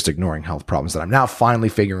just ignoring health problems that I'm now finally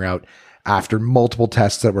figuring out after multiple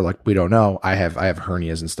tests that were like, we don't know. I have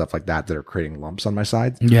hernias and stuff like that are creating lumps on my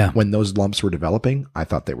side. Yeah. When those lumps were developing, I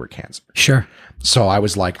thought they were cancer. Sure. So I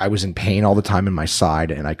was like, I was in pain all the time in my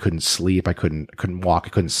side, and I couldn't sleep. I couldn't walk. I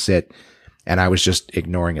couldn't sit. And I was just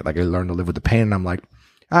ignoring it. Like, I learned to live with the pain, and I'm like,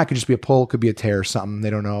 it could just be a pull, it could be a tear or something. They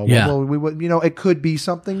don't know. Yeah. Well, it could be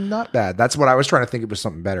something not bad. That's what I was trying to think. It was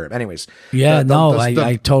something better. Anyways. Yeah,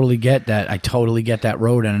 I totally get that. I totally get that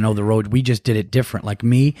road. And I know the road, we just did it different. Like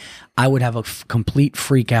me, I would have a complete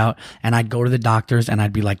freak out, and I'd go to the doctors, and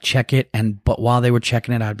I'd be like, check it. But while they were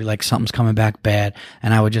checking it, I'd be like, something's coming back bad.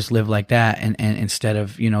 And I would just live like that. And instead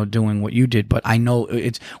of, doing what you did. But I know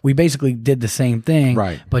we basically did the same thing,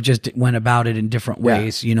 right, but just went about it in different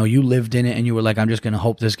ways. Yeah. You lived in it, and you were like, I'm just going to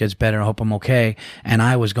hope this gets better. I hope I'm okay. And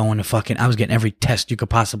I was going to I was getting every test you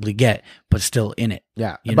could possibly get, but still in it.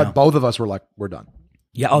 Yeah. But both of us were like, we're done.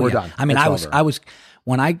 Yeah. Oh, we're done. I mean, I was,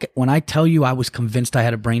 when I tell you I was convinced I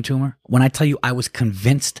had a brain tumor, when I tell you I was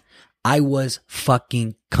convinced, I was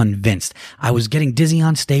fucking convinced. I was getting dizzy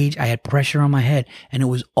on stage. I had pressure on my head, and it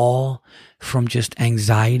was all from just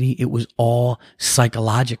anxiety. It was all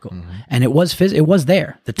psychological, and it was it was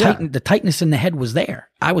there. The tightness in the head was there.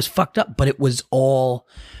 I was fucked up, but it was all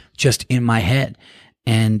just in my head.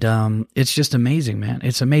 And it's just amazing, man.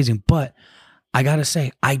 It's amazing. But I gotta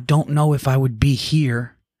say, I don't know if I would be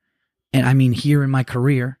here, and I mean here in my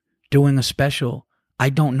career, doing a special. I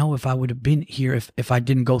don't know if I would have been here if I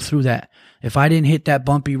didn't go through that. If I didn't hit that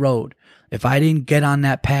bumpy road, if I didn't get on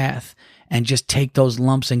that path and just take those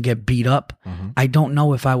lumps and get beat up, I don't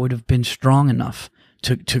know if I would have been strong enough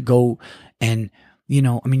to go and, you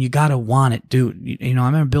know, I mean, you got to want it, dude. You know, I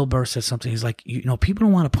remember Bill Burr said something. He's like, you know, people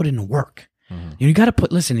don't want to put in the work. You got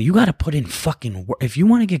to you got to put in fucking work. If you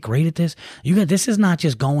want to get great at this, this is not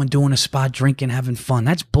just going, doing a spot, drinking, having fun.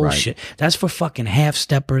 That's bullshit. Right. That's for fucking half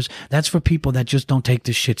steppers. That's for people that just don't take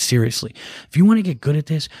this shit seriously. If you want to get good at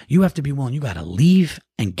this, you have to be willing. You got to leave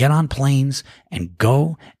and get on planes and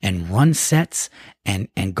go and run sets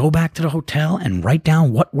and go back to the hotel and write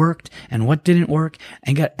down what worked and what didn't work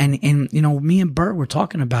and you know, me and Bert were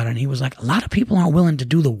talking about it and he was like, a lot of people aren't willing to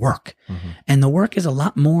do the work. And the work is a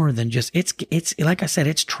lot more than just, it's like I said,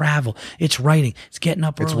 it's travel, it's writing, it's getting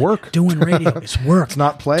up early, it's work, doing radio, it's work, it's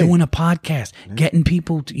not play, doing a podcast, getting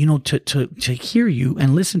people to, you know, to hear you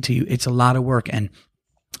and listen to you. It's a lot of work. And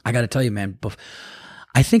I got to tell you, man,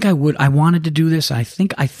 I think I wanted to do this. I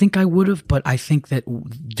think I would have, but I think that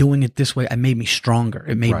doing it this way, it made me stronger.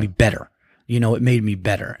 It made me better. You know, it made me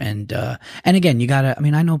better. And again, I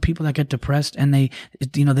mean, I know people that get depressed and they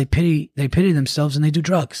pity themselves and they do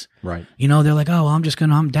drugs. Right. You know, they're like, oh, well,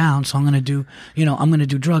 I'm down. So I'm going to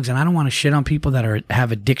do drugs. And I don't want to shit on people that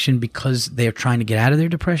have addiction because they're trying to get out of their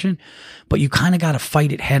depression, but you kind of got to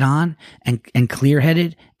fight it head on and clear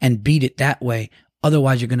headed and beat it that way.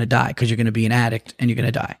 Otherwise, you're going to die because you're going to be an addict and you're going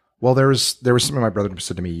to die. Well, there was something my brother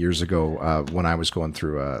said to me years ago when I was going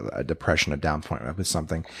through a depression, a down point with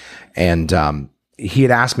something. And he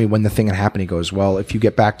had asked me when the thing had happened. He goes, well, if you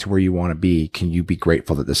get back to where you want to be, can you be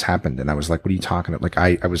grateful that this happened? And I was like, what are you talking about? Like,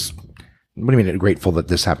 I was, what do you mean grateful that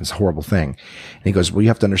this happens? Horrible thing. And he goes, well, you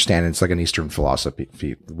have to understand, it's like an Eastern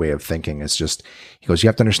philosophy way of thinking. It's just, he goes, you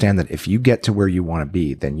have to understand that if you get to where you want to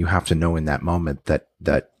be, then you have to know in that moment that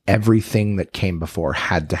everything that came before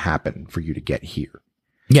had to happen for you to get here.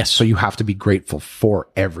 Yes. So you have to be grateful for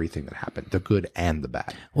everything that happened, the good and the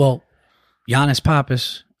bad. Well, Giannis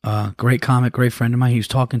Pappas, great comic, great friend of mine. He was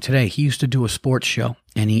talking today. He used to do a sports show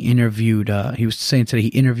and he was saying today, he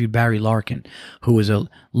interviewed Barry Larkin, who was a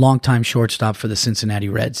longtime shortstop for the Cincinnati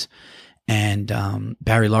Reds. And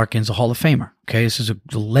Barry Larkin's a Hall of Famer. Okay, this is a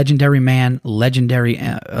legendary man, legendary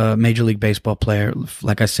Major League Baseball player.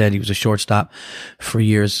 Like I said, he was a shortstop for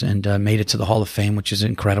years and made it to the Hall of Fame, which is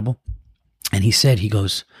incredible. And he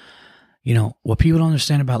goes, you know, what people don't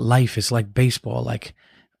understand about life is like baseball. Like,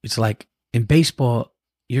 it's like in baseball,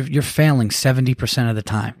 you're failing 70% of the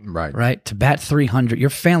time. Right. Right? To bat 300, you're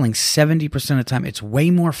failing 70% of the time. It's way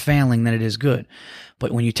more failing than it is good.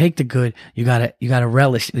 But when you take the good, you gotta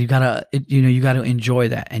relish, you gotta enjoy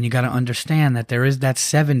that. And you gotta understand that there is that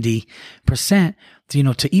 70%,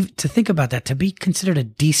 to think about that, to be considered a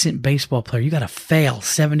decent baseball player, you gotta fail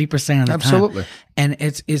 70% of the time. Absolutely. And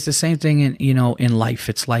it's the same thing in life.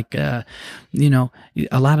 It's like, a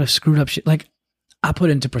lot of screwed up shit. Like, I put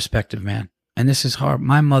it into perspective, man. And this is hard.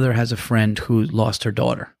 My mother has a friend who lost her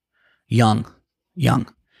daughter, young,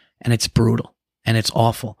 and it's brutal and it's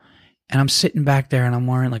awful. And I'm sitting back there and I'm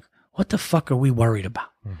worrying, like, what the fuck are we worried about?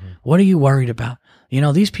 Mm-hmm. What are you worried about? You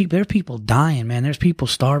know, these people, there are people dying, man. There's people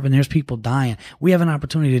starving. There's people dying. We have an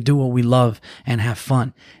opportunity to do what we love and have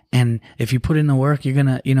fun. And if you put in the work, you're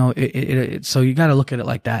going to, so you got to look at it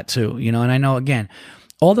like that too, and I know, again,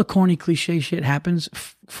 all the corny cliche shit happens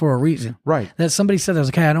for a reason. Right. That somebody said, I was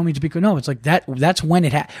like, hey, I don't mean to be, no, it's like that's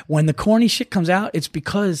when when the corny shit comes out, it's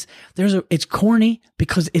because it's corny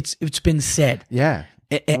because it's been said. Yeah.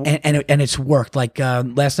 And it's worked. Like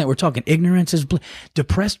last night we were talking, ignorance is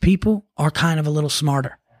depressed people are kind of a little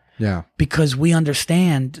smarter. Yeah. Because we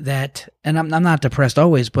understand that, and I'm not depressed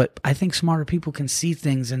always, but I think smarter people can see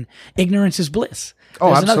things, and ignorance is bliss.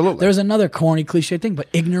 Absolutely. There's another corny cliche thing, but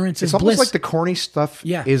ignorance is bliss. It's almost like the corny stuff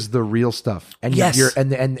is the real stuff. And yes.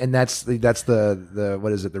 And that's the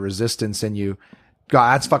what is it? The resistance in you.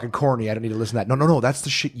 God, that's fucking corny. I don't need to listen to that. No. That's the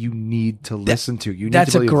shit you need to listen to. You need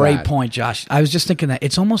that's to believe a great that. point, Josh. I was just thinking that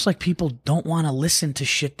it's almost like people don't want to listen to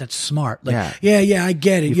shit that's smart. Like, yeah, I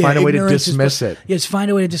get it. You find a way to dismiss it. Yes, find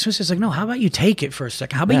a way to dismiss it. It's like, no, how about you take it for a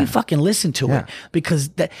second? How about you fucking listen to it? Because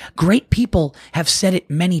great people have said it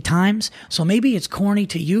many times. So maybe it's corny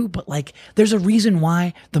to you, but like, there's a reason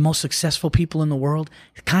why the most successful people in the world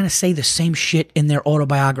kind of say the same shit in their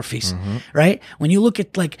autobiographies, right? When you look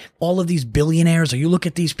at like all of these billionaires, or you look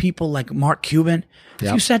at these people like Mark Cuban,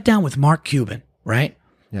 if you sat down with Mark Cuban, right?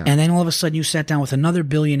 Yeah. And then all of a sudden you sat down with another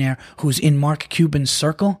billionaire who's in Mark Cuban's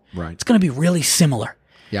circle, right? It's going to be really similar,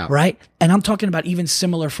 right? And I'm talking about even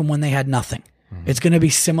similar from when they had nothing. Mm-hmm. It's going to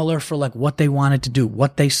be similar for like what they wanted to do,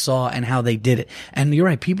 what they saw, and how they did it. And you're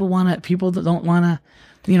right, people that don't want to,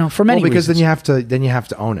 for many because reasons. then you have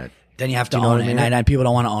to own it. Then you have to know own what I it, mean? and people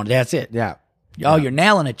don't want to own it. That's it. Yeah. Oh, you're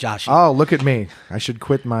nailing it, Josh. Oh, look at me. I should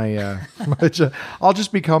quit my I'll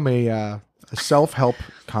just become a self-help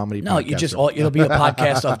comedy No, podcaster. it'll be a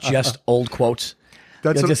podcast of just old quotes.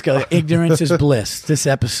 That's You'll just go, ignorance is bliss. This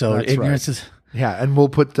episode, That's ignorance right. is. Yeah, and we'll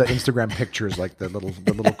put the Instagram pictures, like the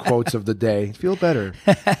little quotes of the day. Feel better.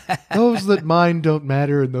 Those that mind don't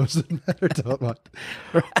matter, and those that matter don't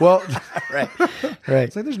matter. Well, Right.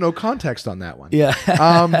 it's like there's no context on that one. Yeah.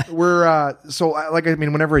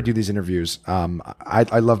 Whenever I do these interviews,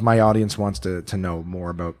 I love my audience wants to know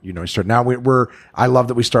more about I love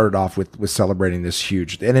that we started off with celebrating this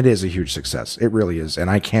huge, and it is a huge success. It really is, and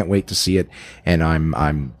I can't wait to see it. And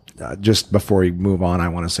I'm just before we move on, I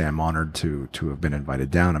want to say I'm honored to have been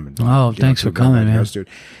invited down. Thanks for coming, man. Dude.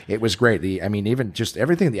 It was great. Even just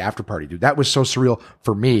everything at the after party, dude. That was so surreal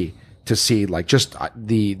for me to see, like, just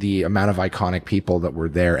the amount of iconic people that were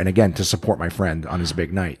there, and again to support my friend on his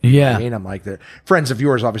big night. You know what I mean, I'm like, the friends of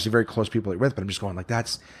yours, obviously very close people you're with, but I'm just going like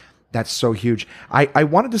that's so huge. I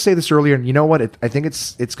wanted to say this earlier, and you know what? I think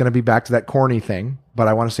it's going to be back to that corny thing, but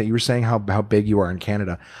I want to say, you were saying how big you are in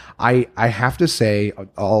Canada. I have to say,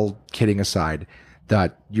 all kidding aside,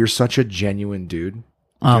 that you're such a genuine dude.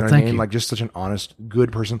 You know what I mean? Like, just such an honest,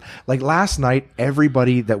 good person. Like, last night,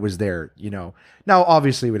 everybody that was there, now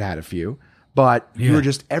obviously we'd had a few, but you were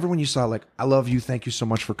just, everyone you saw, like, I love you, thank you so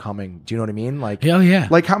much for coming. Do you know what I mean? Like,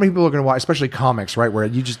 like, how many people are going to watch, especially comics, right? Where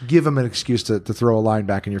you just give them an excuse to throw a line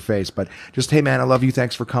back in your face, but just, hey man, I love you,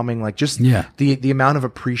 thanks for coming. Like, just the amount of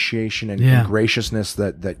appreciation and graciousness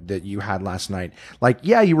that you had last night. Like,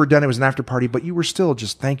 you were done, it was an after party, but you were still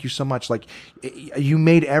just, thank you so much. Like, you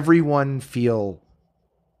made everyone feel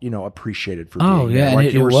appreciated for being there.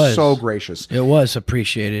 Like, you were so gracious. It was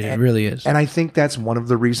appreciated. It really is. And I think that's one of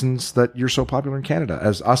the reasons that you're so popular in Canada,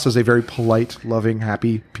 as a very polite, loving,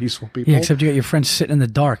 happy, peaceful people. Yeah, except you got your friends sitting in the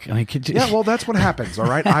dark. I mean, well, that's what happens, all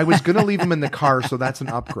right? I was going to leave them in the car, so that's an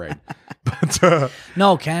upgrade. But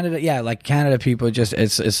no, Canada, like Canada people, just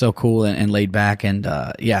it's so cool and laid back, and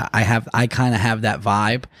I kind of have that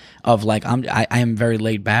vibe of, like, I am very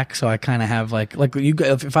laid back, so I kind of have like you.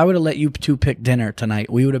 If I would have let you two pick dinner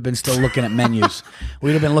tonight, we would have been still looking at menus.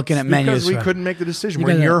 We'd have been looking at menus. Because we couldn't make the decision.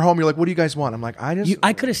 When you're home, you're like, what do you guys want? I'm like,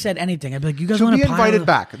 I could have said anything. I'd be like, you guys so want be to invited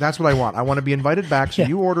back. That's what I want. I want to be invited back, so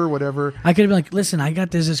you order whatever. I could have been like, listen,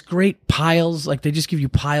 there's this great piles, like they just give you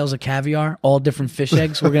piles of caviar, all different fish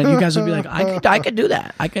eggs. You guys would be like, I could do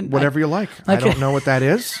that. I can whatever you like. I don't know what that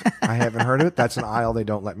is. I haven't heard of it. That's an aisle they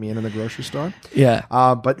don't let me in the grocery store. Yeah.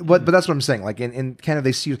 But that's what I'm saying. Like, in Canada,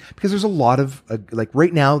 they see you because there's a lot of like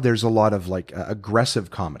right now there's a lot of like aggressive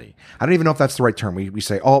comedy. I don't even know if that's the right term. We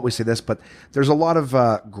say this, but there's a lot of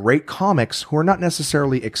great comics who are not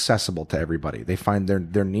necessarily accessible to everybody. They find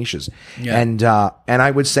their niches. Yeah. And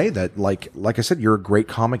I would say that like I said, you're a great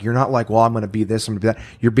comic. You're not like, well, I'm going to be this, I'm going to be that.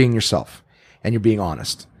 You're being yourself, and you're being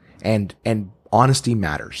honest, and honesty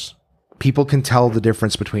matters. People can tell the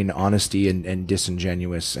difference between honesty and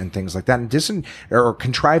disingenuous and things like that. And or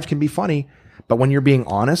contrived can be funny, but when you're being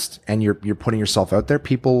honest and you're putting yourself out there,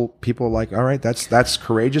 people are like, all right, that's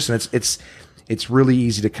courageous, and it's really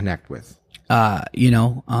easy to connect with.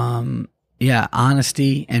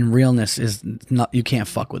 Honesty and realness is not, you can't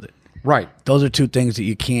fuck with it. Right. Those are two things that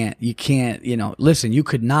you can't, listen, you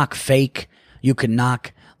could knock fake, you could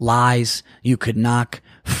knock lies, you could knock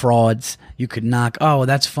frauds, you could knock, oh,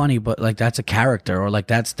 that's funny, but like that's a character, or like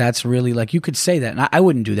that's really, like, you could say that. And I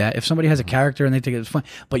wouldn't do that if somebody has a character and they think it's funny,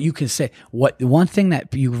 but you can say one thing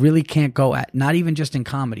that you really can't go at, not even just in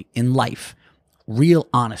comedy, in life, real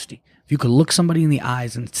honesty. If you could look somebody in the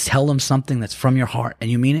eyes and tell them something that's from your heart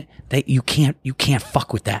and you mean it, you can't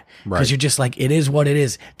fuck with that, because you're just like, it is what it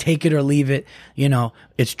is. Take it or leave it.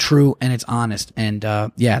 It's true and it's honest. And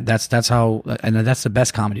that's how, and that's the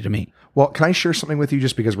best comedy to me. Well, can I share something with you,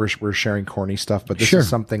 just because we're sharing corny stuff, but this is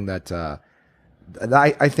something that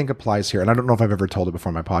I think applies here, and I don't know if I've ever told it before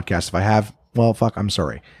on my podcast. If I have, well, fuck, I'm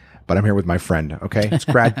sorry, but I'm here with my friend. Okay, it's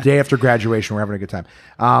day after graduation. We're having a good time.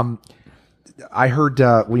 I heard,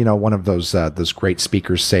 one of those great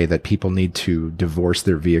speakers say that people need to divorce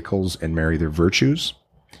their vehicles and marry their virtues.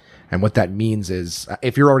 And what that means is,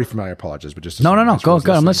 if you're already familiar, I apologize, but just no, go.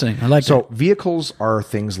 I'm listening. I like so. Vehicles are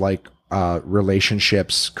things like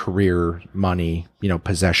relationships, career, money,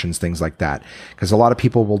 possessions, things like that. Because a lot of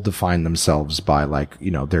people will define themselves by, like,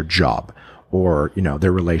 their job, or, you know,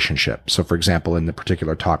 their relationship. So for example, in the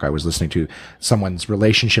particular talk I was listening to, someone's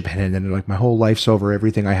relationship and then like, my whole life's over.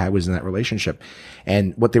 Everything I had was in that relationship.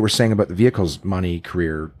 And what they were saying about the vehicles, money,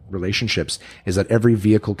 career, relationships, is that every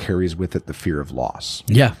vehicle carries with it the fear of loss.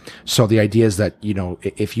 Yeah. So the idea is that, you know,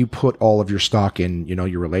 if you put all of your stock in, you know,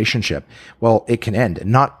 your relationship, well, it can end.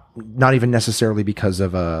 Not even necessarily because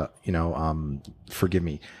of a, you know, forgive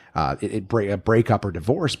me, a breakup or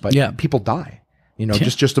divorce, but people die. You know,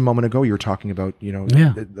 just a moment ago, you were talking about, you know,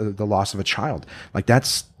 the loss of a child. Like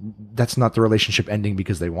that's not the relationship ending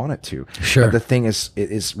because they want it to. Sure. But the thing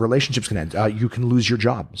is relationships can end. You can lose your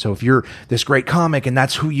job. So if you're this great comic and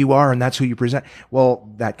that's who you are and that's who you present, well,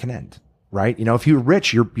 that can end. Right? You know, if you're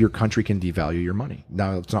rich, your country can devalue your money.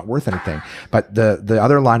 Now it's not worth anything. But the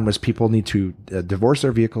other line was people need to divorce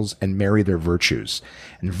their vehicles and marry their virtues.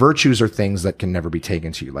 And virtues are things that can never be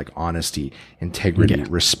taken to you, like honesty, integrity,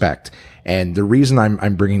 respect. And the reason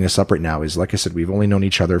I'm bringing this up right now is, like I said, we've only known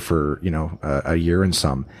each other for, you know, a year and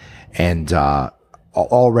some. And,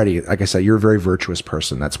 already, like I said, you're a very virtuous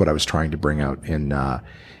person. That's what I was trying to bring out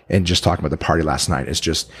and just talking about the party last night is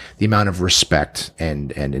just the amount of respect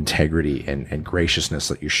and integrity and graciousness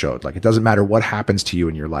that you showed. Like, it doesn't matter what happens to you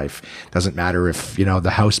in your life. It doesn't matter if, you know,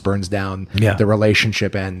 the house burns down, the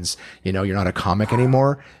relationship ends, you know, you're not a comic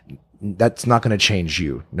anymore. That's not going to change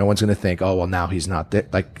you. No one's going to think, oh, well, now he's not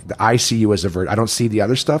that. Like, I see you as I don't see the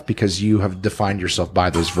other stuff because you have defined yourself by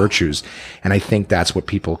those virtues. And I think that's what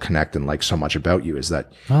people connect and like so much about you is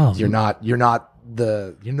that you're not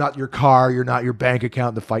your car, you're not your bank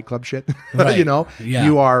account, the Fight Club shit. Right. You know,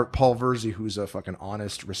 you are Paul Verzi, who's a fucking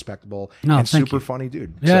honest, respectable, and super funny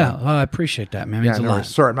dude. Yeah. So, I appreciate that, man. It means a lot.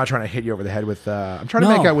 Sorry, I'm not trying to hit you over the head with, I'm trying to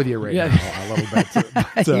make out with you right now a little bit.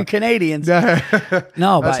 But, you Canadians.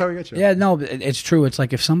 No, that's how we get you. Yeah, no, it's true. It's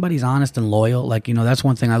like if somebody's honest and loyal, like, you know, that's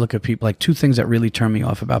one thing I look at people, like two things that really turn me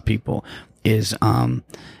off about people is,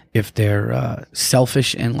 if they're,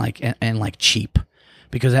 selfish and like cheap.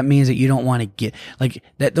 Because that means that you don't want to get like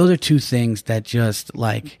that. Those are two things that just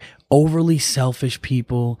like overly selfish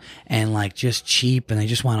people and like just cheap and they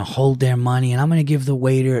just want to hold their money. And I'm going to give the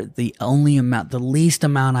waiter the least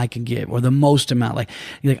amount I can give or the most amount. Like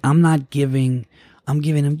I'm giving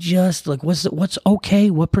him just like, what's okay?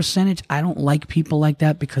 What percentage? I don't like people like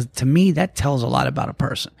that because to me, that tells a lot about a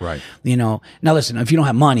person. Right. You know, now listen, if you don't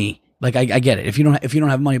have money, like I get it. If you don't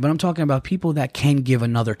have money, but I'm talking about people that can give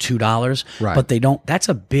another $2, but they don't. That's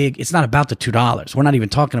it's not about the $2. We're not even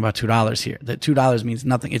talking about $2 here. The $2 means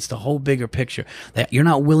nothing. It's the whole bigger picture that you're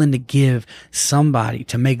not willing to give somebody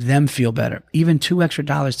to make them feel better, even $2 extra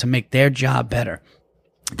to make their job better.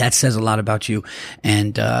 That says a lot about you.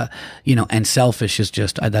 And, you know, and selfish is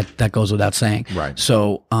just, that goes without saying. Right.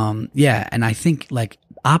 So, yeah. And I think like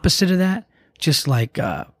opposite of that, just like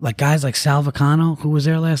guys like Sal Vicano, who was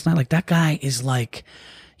there last night, like that guy is like,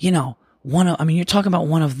 you know, you're talking about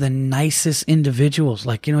one of the nicest individuals,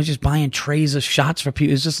 like, you know, just buying trays of shots for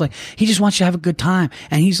people. It's just like, he just wants you to have a good time.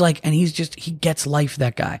 And he gets life,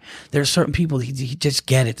 that guy. There are certain people, he just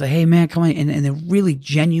get it. It's like, hey man, come on. And they're really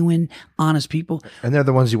genuine, honest people. And they're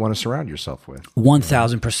the ones you want to surround yourself with.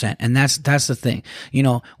 1000%. And that's the thing. You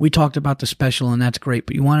know, we talked about the special and that's great,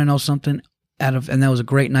 but you want to know something? And that was a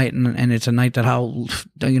great night, and it's a night that I'm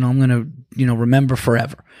gonna, you know, remember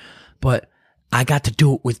forever. But I got to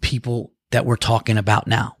do it with people that we're talking about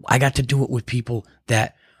now. I got to do it with people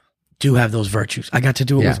that do have those virtues. I got to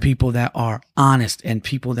do it with people that are honest and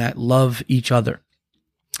people that love each other.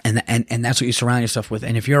 And that's what you surround yourself with.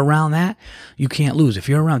 And if you're around that, you can't lose. If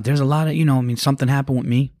you're around, there's a lot of, you know, I mean, something happened with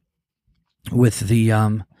me with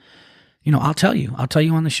the, you know, I'll tell you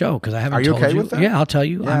on the show because I haven't told you. Are you okay with that? Yeah, I'll tell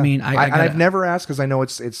you. Yeah. I mean, I've never asked because I know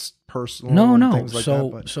it's personal. No. Things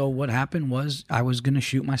like so what happened was I was going to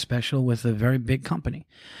shoot my special with a very big company.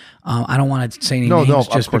 I don't want to say any names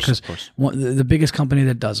just because the biggest company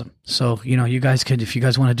that does them. So, you know, if you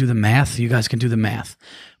guys want to do the math, you guys can do the math.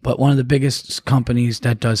 But one of the biggest companies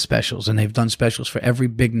that does specials, and they've done specials for every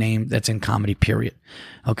big name that's in comedy, period.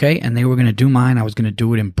 Okay? And they were going to do mine. I was going to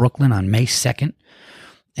do it in Brooklyn on May 2nd.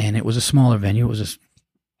 And it was a smaller venue. It was just,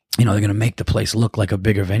 you know, they're going to make the place look like a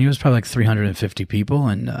bigger venue. It was probably like 350 people.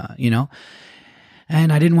 And, you know,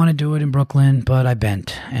 and I didn't want to do it in Brooklyn, but I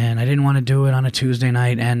bent. And I didn't want to do it on a Tuesday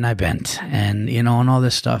night, and I bent. And, you know, and all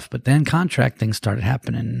this stuff. But then contract things started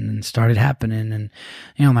happening. And,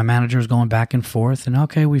 you know, my manager was going back and forth. And,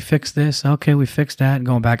 okay, we fixed this. Okay, we fixed that. And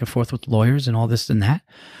going back and forth with lawyers and all this and that.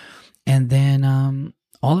 And then,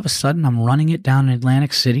 all of a sudden, I'm running it down in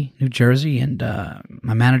Atlantic City, New Jersey, and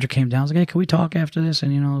my manager came down. I was like, hey, can we talk after this?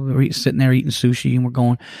 And, you know, we were sitting there eating sushi, and we're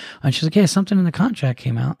going. And she's like, yeah, something in the contract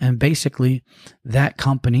came out. And basically, that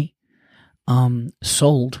company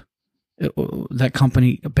sold that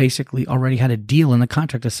company basically already had a deal in the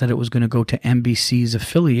contract that said it was going to go to NBC's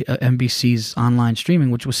affiliate, NBC's online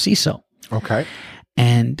streaming, which was CISO. Okay.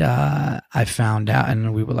 And I found out,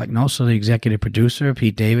 and we were like, no. So the executive producer,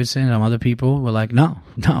 Pete Davidson, and some other people were like, no,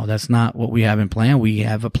 that's not what we have in plan. We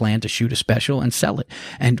have a plan to shoot a special and sell it,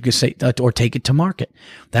 and say, or take it to market.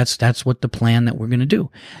 That's what the plan that we're going to do.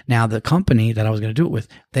 Now, the company that I was going to do it with,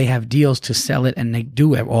 they have deals to sell it, and they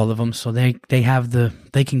do all of them, so they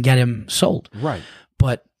can get him sold. Right.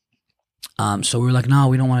 But so we were like, no,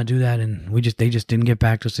 we don't want to do that. And they just didn't get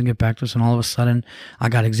back to us. And all of a sudden I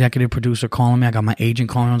got executive producer calling me. I got my agent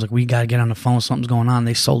calling me. I was like, we got to get on the phone. Something's going on.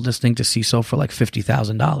 They sold this thing to CISO for like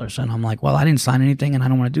 $50,000. And I'm like, well, I didn't sign anything and I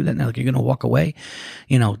don't want to do that. And they're like, you're going to walk away,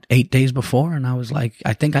 8 days before. And I was like,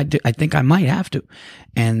 I think I might have to.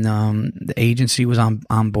 And, the agency was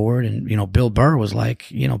on board. And, Bill Burr was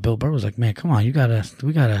like, man, come on, we gotta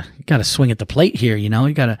swing at the plate here. You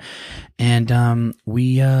gotta, and, I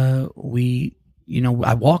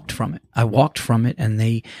walked from it and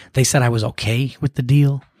they said I was okay with the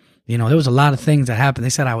deal. There was a lot of things that happened. They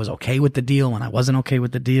said I was okay with the deal when I wasn't okay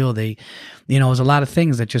with the deal. There was a lot of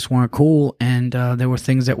things that just weren't cool. And, there were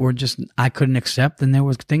things that were just, I couldn't accept. And there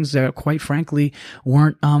was things that quite frankly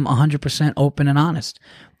weren't, 100% open and honest.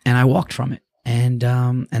 And I walked from it. And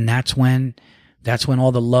that's when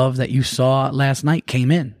all the love that you saw last night came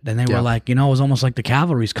in. Then they were like, it was almost like the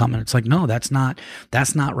cavalry's coming. It's like, no, that's not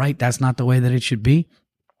right. That's not the way that it should be.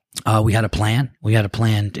 We had a plan.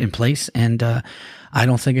 In place, and I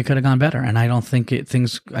don't think it could have gone better. And I don't think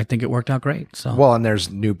I think it worked out great. So well, and there's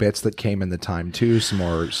new bits that came in the time too. Some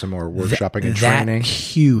more workshopping and training.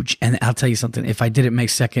 Huge. And I'll tell you something. If I did it May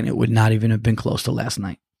 2nd, it would not even have been close to last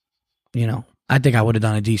night. I think I would have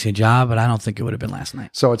done a decent job, but I don't think it would have been last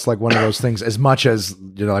night. So it's like one of those things, as much as,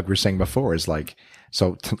 like we were saying before, is like,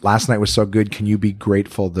 so last night was so good. Can you be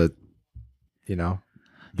grateful that,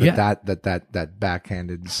 that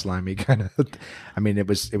backhanded, slimy kind of, I mean, it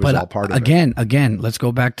was all part of it. Again, let's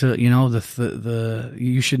go back to, the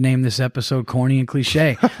you should name this episode Corny and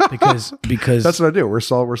Cliche because that's what I do. We're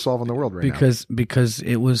solving the world right now. Because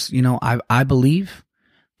it was, I believe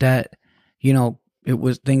that, it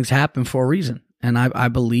was, things happen for a reason. And I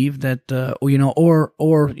believe that,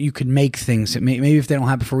 or you could make things. Maybe if they don't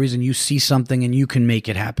happen for a reason, you see something and you can make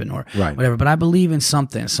it happen or whatever. But I believe in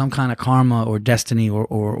something, some kind of karma or destiny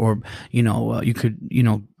or you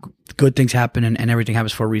could, good things happen and everything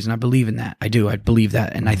happens for a reason. I believe in that. I do. I believe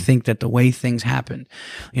that. And I think that the way things happened,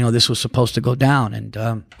 this was supposed to go down and,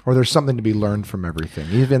 or there's something to be learned from everything.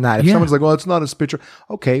 Even that, if someone's like, well, it's not a spiritual,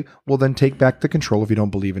 okay, well then take back the control if you don't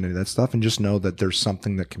believe in any of that stuff and just know that there's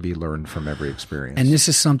something that can be learned from every experience. And this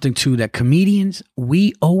is something too, that comedians,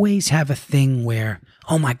 we always have a thing where,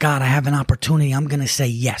 oh my God, I have an opportunity. I'm going to say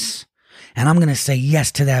yes. And I'm going to say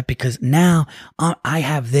yes to that because now I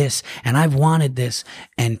have this and I've wanted this,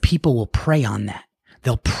 and people will prey on that.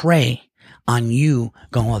 They'll prey on you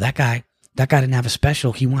going, well, that guy didn't have a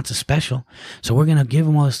special. He wants a special. So we're going to give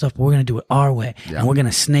him all this stuff, but we're going to do it our way. Yeah. And we're going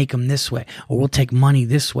to snake him this way, or we'll take money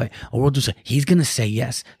this way, or we'll do so. He's going to say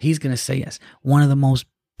yes. He's going to say yes. One of the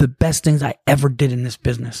best things I ever did in this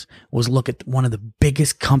business was look at one of the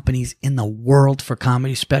biggest companies in the world for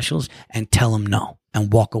comedy specials and tell them no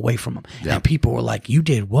and walk away from them. Yeah. And people were like, you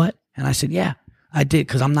did what? And I said, yeah, I did.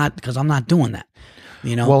 Cause I'm not doing that,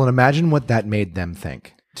 Well, and imagine what that made them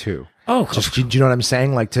think too. Oh, just, do you know what I'm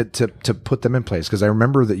saying? Like to put them in place. Cause I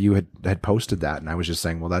remember that you had posted that and I was just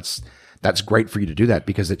saying, well, that's great for you to do that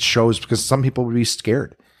because it shows, because some people would be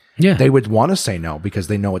scared. Yeah. They would want to say no because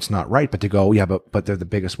they know it's not right, but to go, yeah, but they're the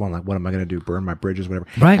biggest one. Like, what am I going to do? Burn my bridges, whatever.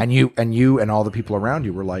 Right. And you and all the people around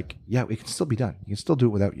you were like, yeah, it can still be done. You can still do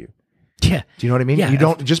it without you. Yeah. Do you know what I mean? Yeah. You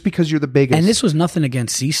don't, just because you're the biggest. And this was nothing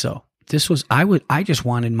against CISO. This was, I just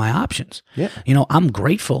wanted my options. Yeah. I'm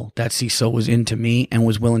grateful that CISO was into me and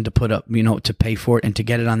was willing to put up, to pay for it and to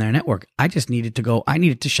get it on their network. I just needed to I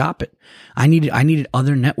needed to shop it. I needed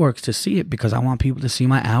other networks to see it because I want people to see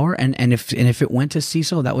my hour. And if it went to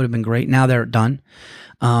CISO, that would have been great. Now they're done.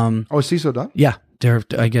 Is CISO done? Yeah.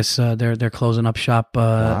 I guess they're closing up shop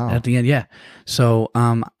at the end. Yeah. So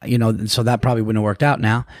so that probably wouldn't have worked out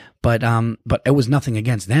now. But it was nothing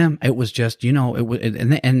against them. It was just, it was,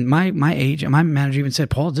 and my age and my manager even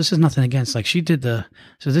said, Paul, this is nothing against, like, she did so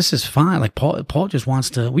this is fine. Like Paul just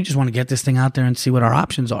we just want to get this thing out there and see what our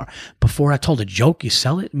options are. Before I told a joke, you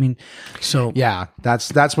sell it. I mean, so. Yeah.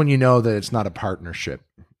 That's when you know that it's not a partnership.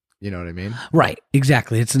 You know what I mean? Right.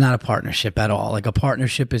 Exactly. It's not a partnership at all. Like a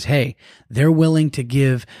partnership is, hey, they're willing to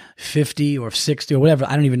give 50 or 60 or whatever.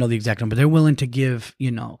 I don't even know the exact number. They're willing to give,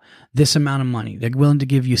 this amount of money. They're willing to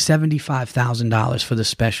give you $75,000 for the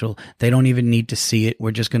special. They don't even need to see it.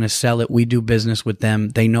 We're just going to sell it. We do business with them.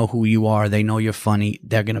 They know who you are. They know you're funny.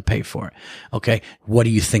 They're going to pay for it. Okay. What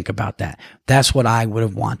do you think about that? That's what I would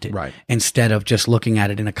have wanted. Right. Instead of just looking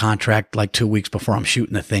at it in a contract like 2 weeks before I'm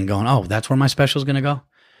shooting the thing going, oh, that's where my special is going to go.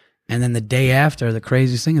 And then the day after, the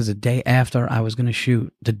craziest thing is the day after I was going to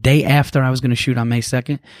shoot on May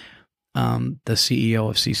 2nd, the CEO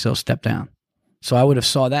of CISO stepped down. So I would have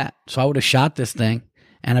saw that. So I would have shot this thing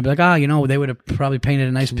and I'd be like, they would have probably painted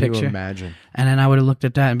a nice picture. Can you imagine? And then I would have looked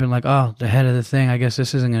at that and been like, oh, the head of the thing, I guess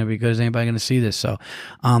this isn't going to be good. Is anybody going to see this? So,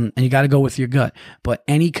 and you got to go with your gut. But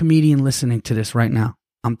any comedian listening to this right now,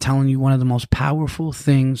 I'm telling you, one of the most powerful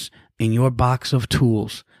things in your box of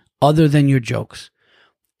tools, other than your jokes,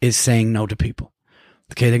 is saying no to people.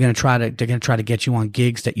 Okay, they're gonna try to get you on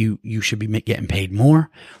gigs that you should be getting paid more.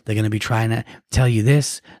 They're gonna be trying to tell you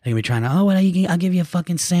this. They're gonna be trying to, I'll give you a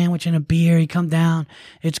fucking sandwich and a beer. You come down,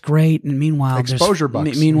 it's great. And meanwhile, exposure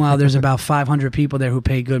bucks. Meanwhile, there's about 500 people there who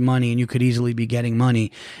pay good money, and you could easily be getting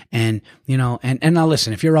money. And and now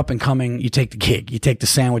listen, if you're up and coming, you take the gig, you take the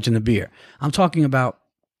sandwich and the beer. I'm talking about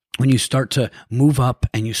when you start to move up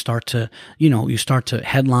and you start to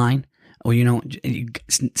headline. Or,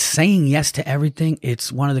 saying yes to everything,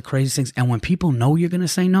 it's one of the craziest things. And when people know you're going to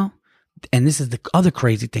say no, and this is the other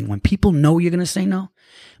crazy thing, when people know you're going to say no,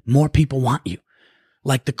 more people want you.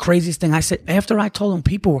 Like the craziest thing I said, after I told them,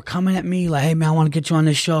 people were coming at me like, hey man, I want to get you on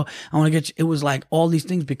this show. I want to get you. It was like all these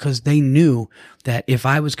things because they knew that if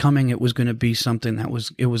I was coming, it was going to be something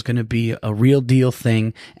it was going to be a real deal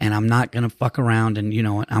thing. And I'm not going to fuck around. And,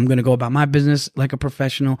 I'm going to go about my business like a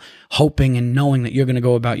professional, hoping and knowing that you're going to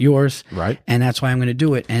go about yours. Right. And that's why I'm going to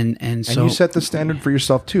do it. And so you set the standard for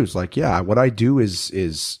yourself too. It's like, yeah, what I do is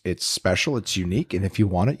it's special. It's unique. And if you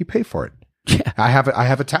want it, you pay for it. Yeah. I have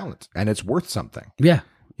a talent and it's worth something. Yeah.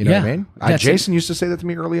 You know what I mean? Jason used to say that to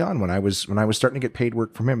me early on when I was starting to get paid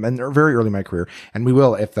work from him and very early in my career. And we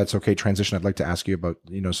will, if that's okay, transition. I'd like to ask you about,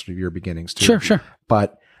 sort of your beginnings too. Sure.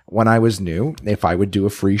 But when I was new, if I would do a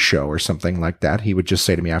free show or something like that, he would just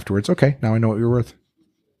say to me afterwards, okay, now I know what you're worth.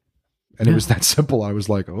 And it was that simple. I was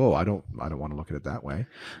like, oh, I don't want to look at it that way.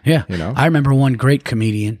 Yeah. I remember one great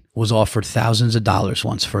comedian was offered thousands of dollars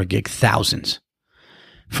once for a gig, thousands.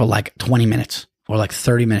 For like 20 minutes or like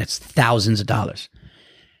 30 minutes, thousands of dollars.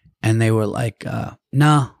 And they were like,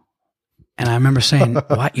 no. And I remember saying,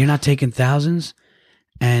 what? You're not taking thousands?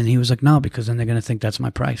 And he was like, no, because then they're going to think that's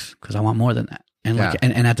my price because I want more than that. And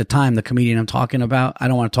and at the time, the comedian I'm talking about, I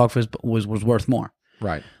don't want to talk for his, but was worth more.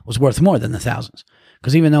 Right. Was worth more than the thousands.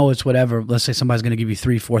 Because even though it's whatever, let's say somebody's going to give you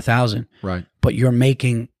 3,000-4,000. Right. But you're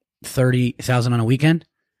making 30,000 on a weekend.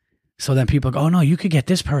 So then people go, oh no, you could get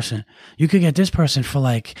this person. You could get this person for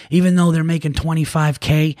like, even though they're making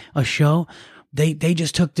 $25K a show, they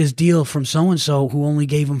just took this deal from so-and-so who only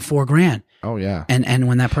gave them $4,000. Oh yeah. And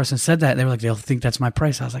when that person said that, they were like, they'll think that's my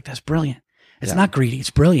price. I was like, that's brilliant. It's not greedy. It's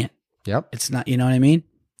brilliant. Yep. It's not, you know what I mean?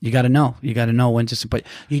 You got to know. You got to know when to, but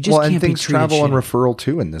you just can't be treated shitty. And things travel on referral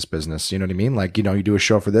too in this business. You know what I mean? Like, you do a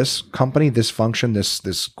show for this company, this function,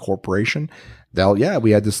 this corporation.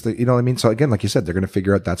 We had this thing, you know what I mean? So again, like you said, they're going to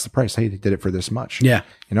figure out that's the price. Hey, they did it for this much. Yeah.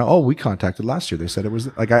 We contacted last year. They said it was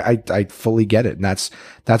like, I fully get it. And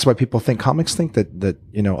that's why people think comics think that,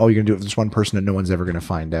 you're going to do it with this one person and no one's ever going to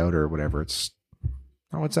find out or whatever. It's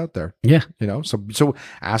out there. Yeah. So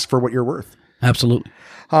ask for what you're worth. Absolutely.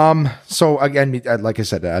 So again, like I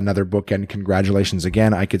said, another book and congratulations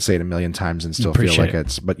again. I could say it a million times and still feel like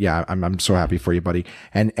but yeah, I'm so happy for you, buddy.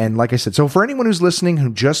 And like I said, so for anyone who's listening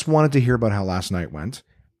who just wanted to hear about how last night went,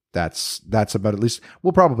 that's about, at least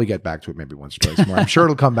we'll probably get back to it maybe once or twice more. I'm sure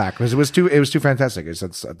it'll come back because it was too fantastic. It's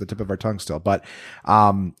at the tip of our tongue still. But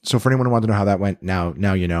so for anyone who wanted to know how that went, now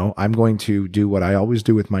I'm going to do what I always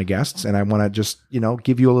do with my guests, and I want to just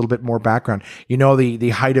give you a little bit more background. The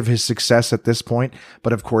height of his success at this point,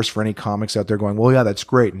 but of course for any comics out there going, well, yeah, that's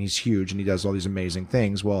great, and he's huge and he does all these amazing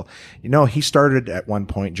things. Well, he started at one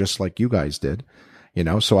point just like you guys did.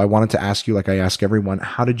 So I wanted to ask you, like I ask everyone,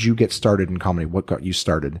 how did you get started in comedy? What got you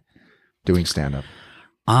started doing stand-up?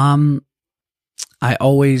 I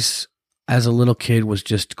always, as a little kid, was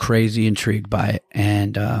just crazy intrigued by it.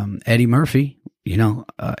 And Eddie Murphy,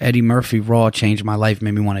 Eddie Murphy Raw changed my life,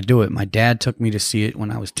 made me want to do it. My dad took me to see it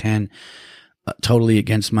when I was 10. totally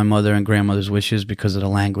against my mother and grandmother's wishes because of the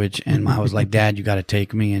language. And I was like, Dad, you got to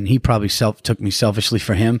take me. And he probably took me selfishly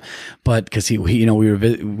for him, but because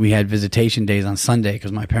we had visitation days on Sunday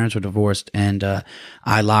because my parents were divorced, and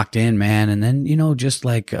I locked in, man. And then, just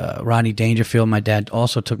like Rodney Dangerfield, my dad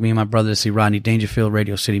also took me and my brother to see Rodney Dangerfield,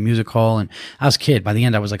 Radio City Music Hall. And I was a kid. By the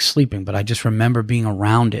end, I was like sleeping, but I just remember being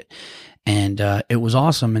around it. And it was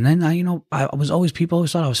awesome. And then, people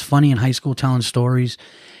always thought I was funny in high school telling stories.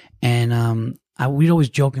 And we'd always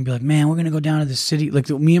joke and be like, man, we're going to go down to the city. Like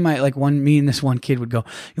me and this one kid would go,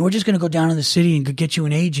 we're just going to go down to the city and get you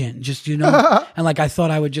an agent. Just, and like, I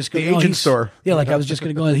thought I would just go. The agent store. Yeah. Like I was just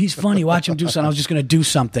going to go, he's funny. Watch him do something. I was just going to do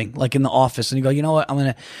something like in the office. And you go, you know what? I'm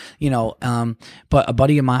going to, but a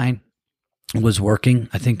buddy of mine was working,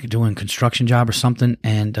 I think doing a construction job or something.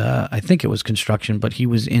 And, I think it was construction, but he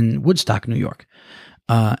was in Woodstock, New York.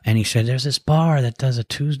 And he said, there's this bar that does a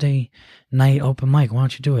Tuesday night open mic. Why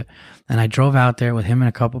don't you do it? And I drove out there with him and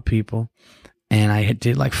a couple people, and I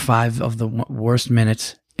did like 5 of the worst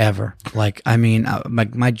minutes ever. Like, I mean,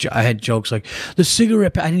 I had jokes like the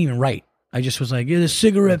cigarette pack. I didn't even write. I just was like, yeah, the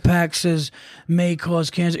cigarette pack says may cause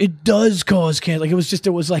cancer. It does cause cancer. Like, it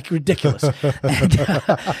was like ridiculous.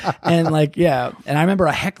 And like, yeah. And I remember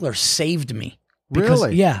a heckler saved me. Because,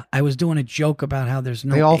 really? Yeah, I was doing a joke about how there's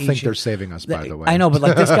no. They all Asian. think they're saving us, by the way. I know, but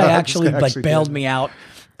like this guy actually bailed me out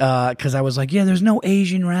because I was like, yeah, there's no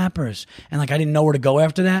Asian rappers, and like I didn't know where to go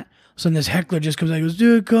after that. So then this heckler just comes out, he goes,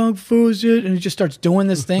 dude, kung fu shit, and he just starts doing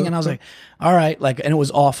this thing, and I was like, all right, like, and it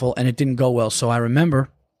was awful, and it didn't go well. So I remember,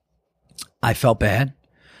 I felt bad,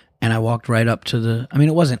 and I walked right up to the. I mean,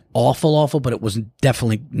 it wasn't awful, but it was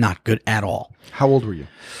definitely not good at all. How old were you?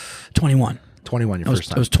 21. 21, your first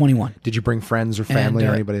time. I was 21. Did you bring friends or family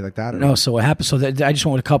or anybody like that? Or? No, so what happened, I just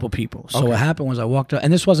went with a couple people. So what happened was I walked up,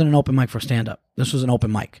 and this wasn't an open mic for stand-up. This was an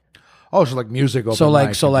open mic. Oh, so like music open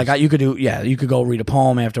mic. You could go read a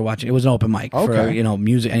poem after watching. It was an open mic for,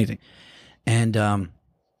 music, anything. And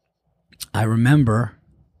I remember,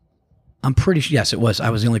 I'm pretty sure, yes, it was.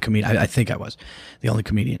 I was the only comedian. I think I was the only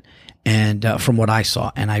comedian. And from what I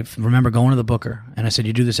saw, and I remember going to the booker, and I said,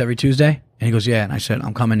 you do this every Tuesday? And he goes, yeah. And I said,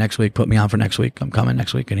 I'm coming next week. Put me on for next week. I'm coming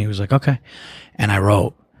next week. And he was like, okay. And I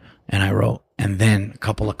wrote. And then a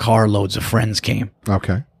couple of carloads of friends came.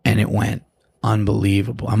 Okay. And it went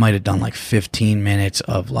unbelievable. I might have done like 15 minutes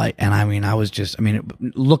of like, and I mean,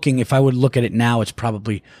 if I would look at it now, it's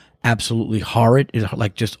probably absolutely horrid. It's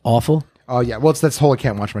like just awful. Oh yeah. Well, that's the whole I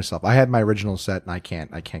can't watch myself. I had my original set and I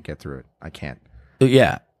can't get through it. I can't.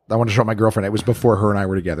 Yeah. I wanted to show my girlfriend. It was before her and I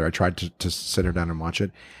were together. I tried to sit her down and watch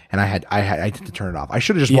it, and I had to turn it off. I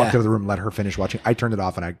should have just walked out of the room and let her finish watching. I turned it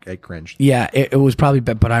off and I cringed. Yeah, it was probably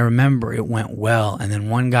bad, but I remember it went well. And then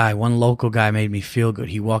one local guy made me feel good.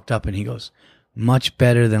 He walked up and he goes, much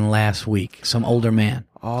better than last week. Some older man.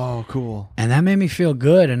 Oh, cool. And that made me feel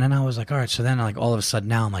good. And then I was like, all right. So then like all of a sudden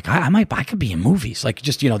now I'm like, I could be in movies. Like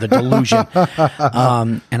just, the delusion.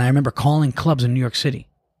 And I remember calling clubs in New York City,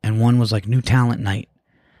 and one was like New Talent Night.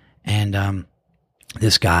 And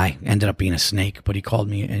this guy ended up being a snake, but he called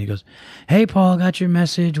me and he goes, hey, Paul, got your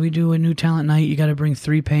message. We do a New Talent Night. You got to bring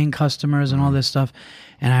 3 paying customers and all this stuff.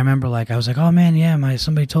 And I remember I was like, oh man, yeah,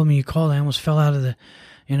 somebody told me you called. I almost fell out of the,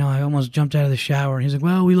 I almost jumped out of the shower. And he's like,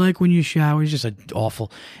 well, we like when you shower. He's just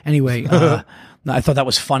awful. Anyway, I thought that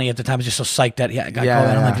was funny at the time. I was just so psyched that I got called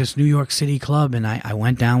out on like this New York City club. And I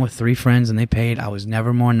went down with 3 friends and they paid. I was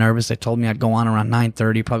never more nervous. They told me I'd go on around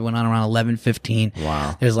 9:30, probably went on around 11:15.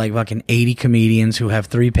 Wow. There's like fucking 80 comedians who have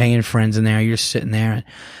 3 paying friends in there. You're just sitting there.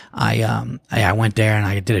 And I went there and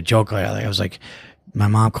I did a joke. I was like, my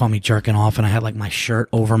mom called me jerking off and I had like my shirt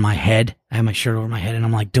over my head. I had my shirt over my head and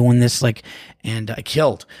I'm like doing this and I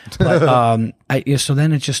killed. But, so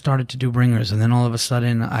then it just started to do bringers. And then all of a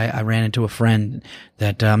sudden I ran into a friend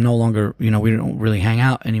that I'm no longer, we don't really hang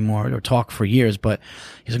out anymore or talk for years, but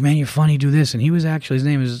he's like, man, you're funny, do this. And he was actually, his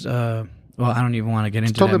name is, I don't even want to get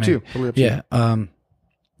into totally that. Totally up to you. Yeah.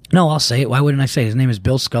 No, I'll say it. Why wouldn't I say it? His name is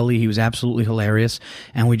Bill Scully. He was absolutely hilarious.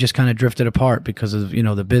 And we just kind of drifted apart because of,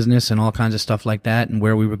 the business and all kinds of stuff like that and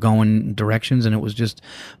where we were going directions. And it was just,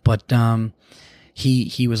 but,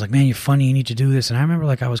 he was like, man, you're funny. You need to do this. And I remember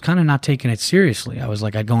I was kind of not taking it seriously. I was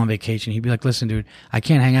like, I'd go on vacation. He'd be like, listen, dude, I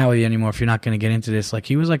can't hang out with you anymore if you're not going to get into this. Like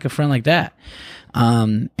he was like a friend like that.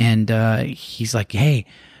 He's like, hey,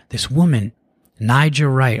 this woman, Niger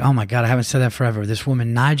Wright. Oh my God. I haven't said that forever. This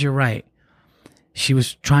woman, Niger Wright. She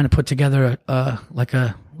was trying to put together like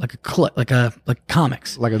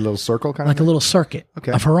comics, like a little circle kind of like a little circuit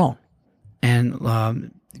of her own,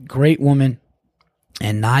 and great woman.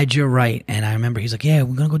 And Niger Wright, and I remember he's like, yeah,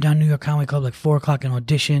 we're going to go down to New York Comedy Club like 4 o'clock and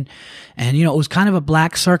audition. And, you know, it was kind of a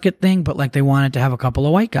black circuit thing, but like they wanted to have a couple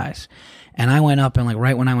of white guys. And I went up, and like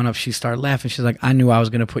right when I went up, she started laughing. She's like, I knew I was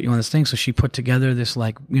going to put you on this thing. So she put together this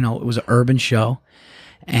like, you know, it was an urban show.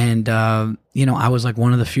 And, you know, I was like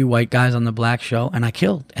one of the few white guys on the black show, and I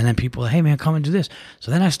killed. And then people were like, hey man, come and do this. So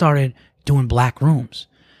then I started doing black rooms.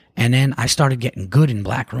 And then I started getting good in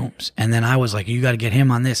black rooms. And then I was like, you got to get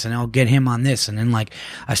him on this, and I'll get him on this. And then like,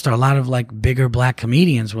 I started, a lot of like bigger black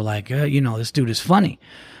comedians were like, you know, this dude is funny.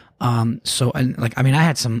 So, and like, I mean, I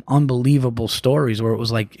had some unbelievable stories where it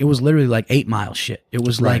was literally like 8 Mile shit. It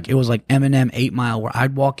was like Eminem 8 Mile, where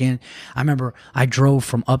I'd walk in. I remember I drove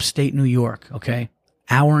from upstate New York, okay,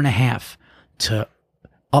 hour and a half to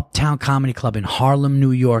Uptown Comedy Club in Harlem,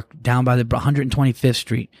 New York, down by the 125th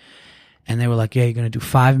Street. And they were like, yeah, you're going to do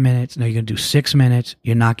 5 minutes. No, you're going to do 6 minutes.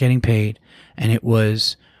 You're not getting paid. And I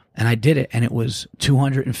did it. And it was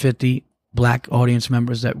 250 black audience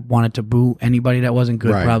members that wanted to boo anybody that wasn't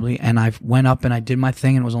good, probably. And I went up and I did my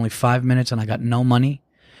thing, and it was only 5 minutes, and I got no money.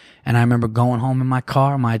 And I remember going home in my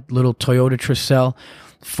car, my little Toyota Tercel,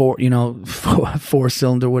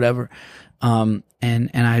 4-cylinder, whatever. And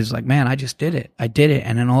I was like, man, I just did it. I did it.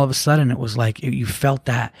 And then all of a sudden it was like, you felt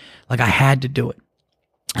that, like I had to do it.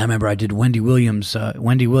 I remember I did Wendy Williams,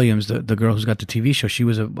 the girl who's got the TV show. She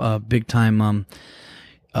was a big time,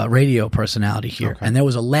 radio personality here. Okay. And there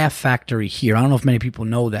was a Laugh Factory here. I don't know if many people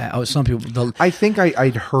know that. Some people, I think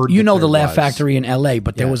I'd heard, you know, the Laugh Factory in LA,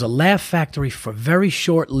 but there was a Laugh Factory for very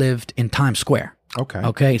short-lived in Times Square.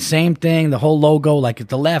 Okay. Same thing. The whole logo, like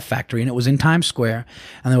the Laugh Factory, and it was in Times Square.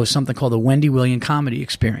 And there was something called the Wendy Williams Comedy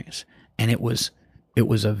Experience, and it was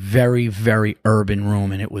a very, very urban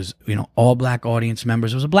room, and it was, you know, all black audience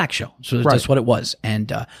members. It was a black show, so that's what it was.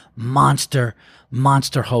 And monster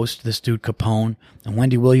host, this dude Capone, and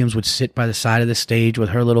Wendy Williams would sit by the side of the stage with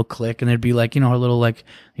her little clique, and there'd be like, you know, her little like,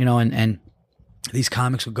 you know, and these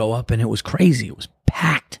comics would go up, and it was crazy. It was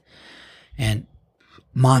packed, and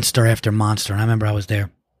monster after monster. And I remember I was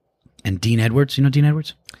there, and Dean Edwards, you know Dean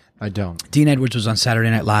Edwards? I don't. Dean Edwards was on Saturday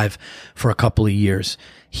Night Live for a couple of years.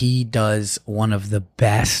 He does one of the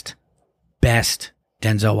best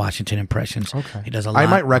Denzel Washington impressions. Okay. He does a lot. I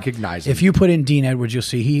might recognize him. If you put in Dean Edwards, you'll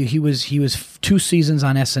see he was 2 seasons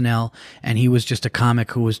on SNL, and he was just a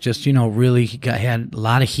comic who was just, you know, really, had a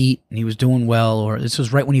lot of heat, and he was doing well. Or this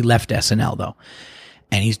was right when he left SNL though.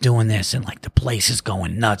 And he's doing this, and like the place is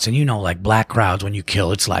going nuts. And you know, like black crowds, when you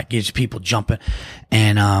kill, it's like it's people jumping,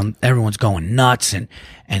 and everyone's going nuts.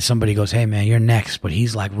 And somebody goes, "Hey man, you're next," but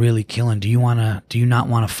he's like really killing. Do you not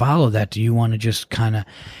want to follow that? Do you want to just kind of?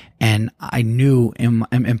 And I knew,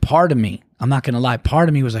 in part of me, I'm not going to lie, part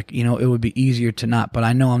of me was like, you know, it would be easier to not, but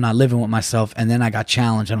I know I'm not living with myself. And then I got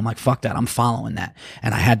challenged, and I'm like, fuck that. I'm following that.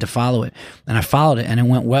 And I had to follow it. And I followed it, and it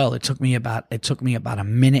went well. It took me about a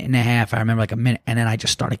minute and a half. I remember like a minute. And then I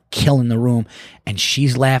just started killing the room, and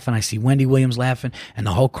she's laughing. I see Wendy Williams laughing, and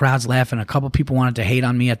the whole crowd's laughing. A couple people wanted to hate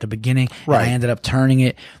on me at the beginning. Right. And I ended up turning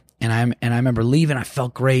it. And I remember leaving. I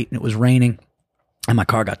felt great, and it was raining, and my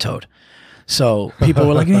car got towed. So people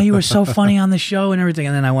were like, "Yeah, you were so funny on the show and everything."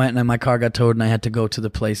 And then I went, and then my car got towed, and I had to go to the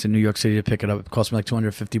place in New York City to pick it up. It cost me like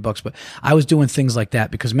 $250. But I was doing things like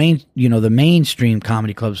that because the mainstream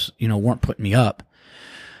comedy clubs, you know, weren't putting me up.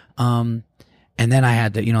 And then I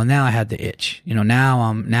had now I had the itch. You know, now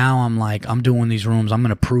I'm like, I'm doing these rooms. I'm going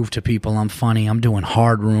to prove to people I'm funny. I'm doing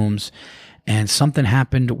hard rooms. And something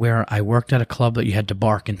happened where I worked at a club that you had to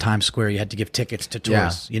bark in Times Square. You had to give tickets to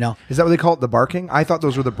tourists, you know? Is that what they call it, the barking? I thought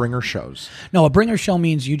those were the bringer shows. No, a bringer show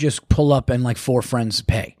means you just pull up and like 4 friends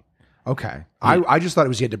pay. Okay. Yeah. I just thought it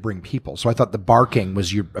was you had to bring people. So I thought the barking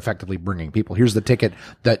was you effectively bringing people. Here's the ticket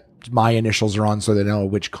that my initials are on so they know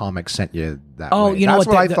which comic sent you that way. Oh, you know That's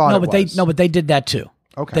what I thought it was. But they did that too.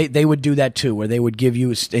 Okay. They would do that too, where they would give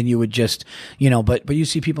you, and you would just, you know, but you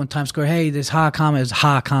see people in Times Square, hey, this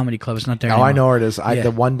Comedy Club. It's not there anymore. I know where it is.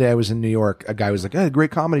 The one day I was in New York, a guy was like, hey,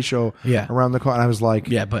 great comedy show around the corner. And I was like,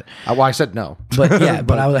 yeah, but. Well, I said no. But yeah,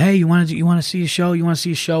 but I was like, hey, you want to see a show? You want to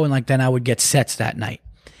see a show? And like, then I would get sets that night.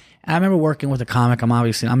 And I remember working with a comic. I'm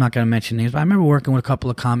not going to mention names, but I remember working with a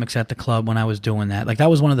couple of comics at the club when I was doing that. Like, that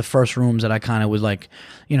was one of the first rooms that I kind of was like,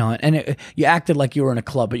 you know, and you acted like you were in a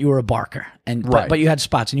club, but you were a barker. And but you had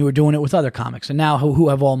spots, and you were doing it with other comics. And now who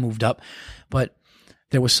have all moved up. But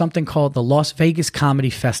there was something called the Las Vegas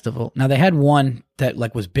Comedy Festival. Now, they had one that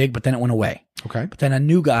like was big, but then it went away. Okay. But then a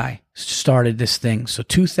new guy started this thing. So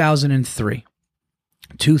 2003,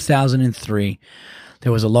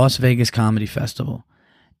 there was a Las Vegas Comedy Festival.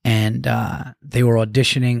 And they were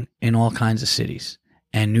auditioning in all kinds of cities.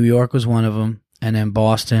 And New York was one of them, and then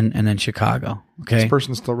Boston, and then Chicago. Okay. Is this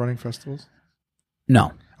person still running festivals?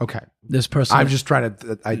 No, Okay. this person. I'm just trying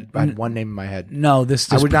to. I had one name in my head. No,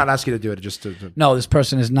 this I would not ask you to do it. Just to No, this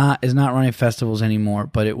person is not running festivals anymore.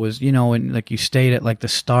 But it was, and like you stayed at like the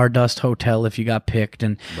Stardust Hotel if you got picked,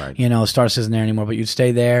 and Right. Stardust isn't there anymore. But you'd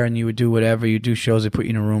stay there and you would do whatever. You do shows, they put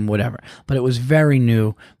you in a room, whatever. But it was very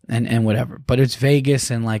new and whatever. But it's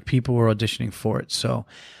Vegas and like people were auditioning for it. So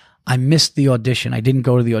I missed the audition. I didn't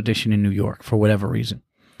go to the audition in New York for whatever reason.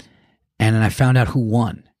 And then I found out who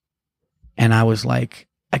won, and I was like,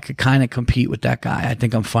 I could kind of compete with that guy. I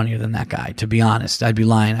think I'm funnier than that guy, to be honest. I'd be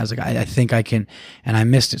lying. I was like, I think I can, and I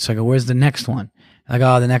missed it. So I go, where's the next one? I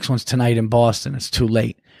go, the next one's tonight in Boston. It's too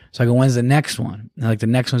late. So I go, when's the next one? And like, the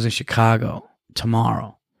next one's in Chicago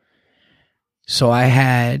tomorrow. So I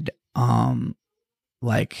had,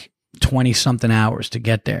 like 20 something hours to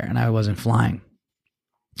get there, and I wasn't flying.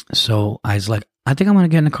 So I was like, I think I'm going to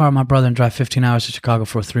get in the car with my brother and drive 15 hours to Chicago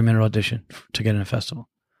for a 3-minute audition to get in a festival.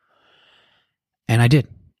 And I did.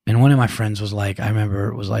 And one of my friends was like, I remember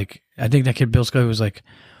it was like, I think that kid Bill Scully was like,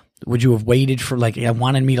 would you have waited for like, I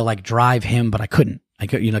wanted me to like drive him, but I couldn't. I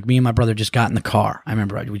could, like me and my brother just got in the car. I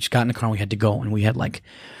remember we just got in the car and we had to go, and we had like,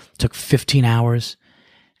 took 15 hours,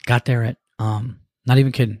 got there at, not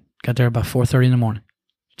even kidding, got there about 4:30 in the morning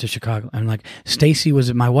to Chicago. And like Stacy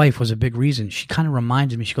my wife was a big reason. She kind of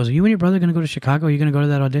reminded me, she goes, are you and your brother going to go to Chicago? Are you going to go to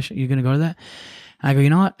that audition? Are you going to go to that? I go,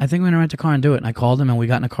 you know what? I think we're going to rent a car and do it. And I called him, and we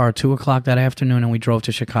got in a car at 2 o'clock that afternoon, and we drove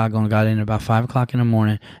to Chicago and got in at about 5 o'clock in the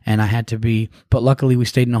morning. And I had to but luckily we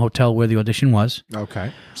stayed in a hotel where the audition was.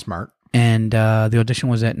 Okay. Smart. And the audition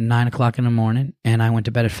was at 9 o'clock in the morning, and I went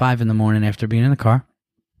to bed at 5 in the morning after being in the car.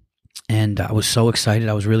 And I was so excited.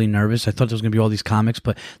 I was really nervous. I thought there was going to be all these comics,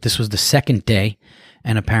 but this was the second day.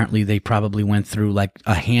 And apparently they probably went through like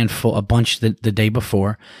a bunch the day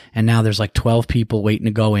before. And now there's like 12 people waiting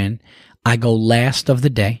to go in. I go last of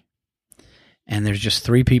the day, and there's just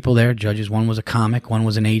 3 people there, judges. One was a comic, one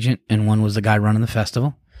was an agent, and one was the guy running the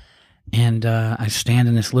festival. And I stand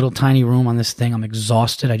in this little tiny room on this thing. I'm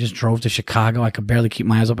exhausted. I just drove to Chicago. I could barely keep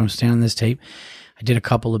my eyes open. I'm standing on this tape. I did a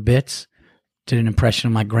couple of bits, did an impression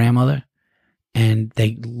of my grandmother, and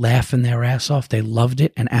they laughing their ass off. They loved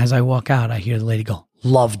it. And as I walk out, I hear the lady go,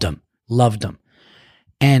 loved them.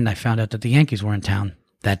 And I found out that the Yankees were in town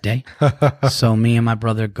that day. So me and my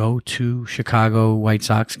brother go to Chicago White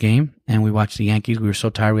Sox game, and we watched the Yankees. We were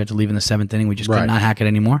so tired we had to leave in the 7th inning. We just could not hack it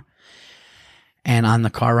anymore. And on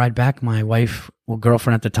the car ride back, my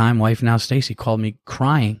girlfriend at the time, wife now Stacy, called me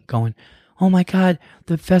crying, going, oh my God,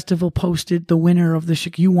 the festival posted the winner of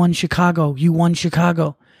you won Chicago.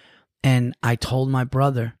 And I told my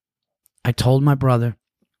brother,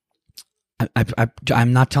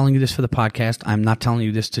 I'm not telling you this for the podcast. I'm not telling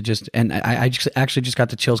you this to and I actually just got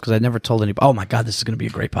the chills because I never told anybody. Oh my God, this is going to be a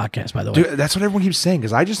great podcast, by the way. Dude, that's what everyone keeps saying,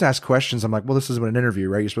 because I just ask questions. I'm like, well, this isn't an interview,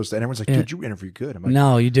 right? You're supposed to, and everyone's like, dude, you interview good. I'm like,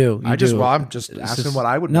 no, you do. I'm just asking what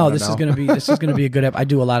I would know. No, this is going to be a good I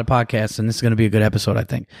do a lot of podcasts, and this is going to be a good episode, I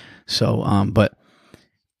think. So, but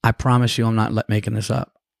I promise you, I'm not making this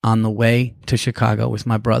up. On the way to Chicago with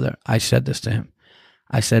my brother, I said this to him.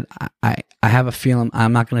 I said, I have a feeling.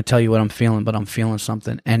 I'm not going to tell you what I'm feeling, but I'm feeling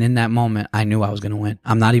something. And in that moment, I knew I was going to win.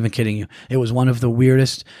 I'm not even kidding you. It was one of the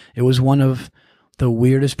weirdest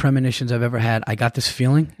premonitions I've ever had. I got this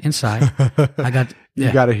feeling inside.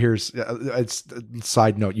 You got to hear, it's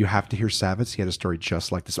side note, you have to hear Savitz. He had a story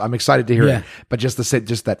just like this. I'm excited to hear it, but just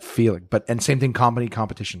that feeling. And same thing, comedy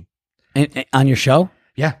competition. And on your show?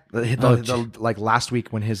 Yeah, like last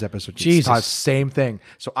week when his episode, Jesus, same thing.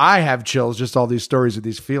 So I have chills, just all these stories of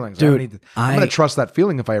these feelings. Dude, I'm going to trust that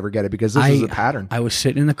feeling if I ever get it, because this is a pattern. I was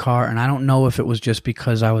sitting in the car, and I don't know if it was just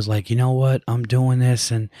because I was like, you know what, I'm doing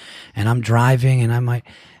this, and I'm driving, and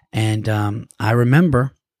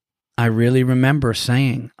I really remember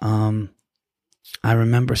saying,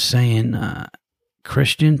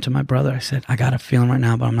 Christian, to my brother, I said, I got a feeling right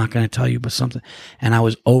now, but I'm not going to tell you, but something. And I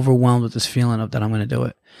was overwhelmed with this feeling of that I'm going to do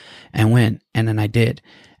it and win. And then I did.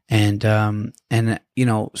 And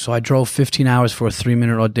so I drove 15 hours for a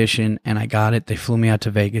 3-minute audition, and I got it. They flew me out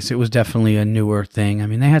to Vegas. It was definitely a newer thing. I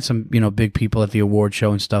mean, they had some, big people at the award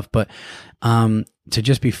show and stuff, but, to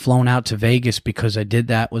just be flown out to Vegas because I did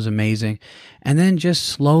that was amazing. And then just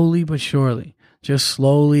slowly but surely,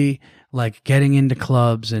 like getting into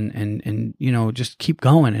clubs and just keep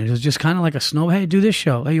going. And it was just kind of like a snow. Hey, do this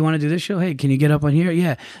show. Hey, you want to do this show? Hey, can you get up on here?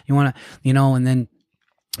 Yeah. You want to, and then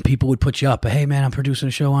people would put you up. Hey man, I'm producing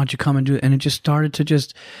a show. Why don't you come and do it? And it just started to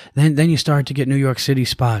then you started to get New York City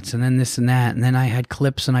spots, and then this and that. And then I had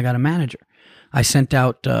clips, and I got a manager. I sent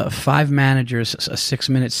out 5 managers a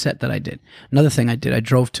 6-minute set that I did. Another thing I did, I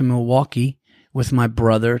drove to Milwaukee with my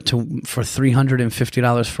brother for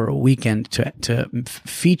 $350 for a weekend to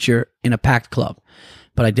feature in a packed club.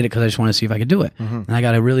 But I did it because I just wanted to see if I could do it. And I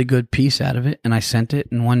got a really good piece out of it. And I sent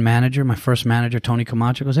it. And one manager, my first manager, Tony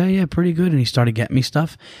Camacho, goes, hey, yeah, pretty good. And he started getting me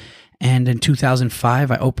stuff. And in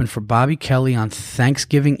 2005, I opened for Bobby Kelly on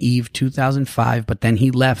Thanksgiving Eve 2005. But then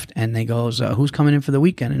he left. And they goes, who's coming in for the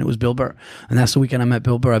weekend? And it was Bill Burr. And that's the weekend I met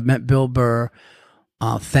Bill Burr. I met Bill Burr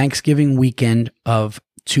Thanksgiving weekend of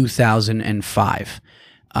 2005.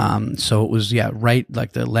 So it was, right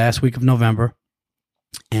like the last week of November.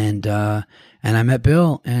 And I met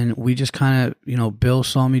Bill, and we just kind of, Bill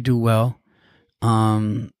saw me do well.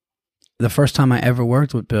 The first time I ever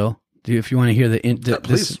worked with Bill, if you want to hear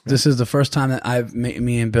this is the first time that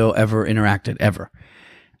me and Bill ever interacted, ever.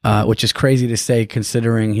 Which is crazy to say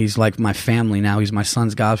considering he's like my family now. He's my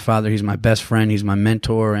son's godfather. He's my best friend. He's my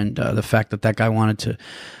mentor. And the fact that guy wanted to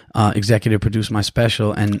executive produce my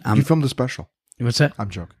special. And you filmed the special. What's that?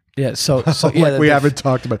 I'm joking. Yeah, so like we haven't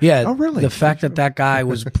talked about. Yeah, oh really? The fact that guy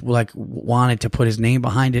was like wanted to put his name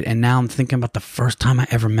behind it, and now I'm thinking about the first time I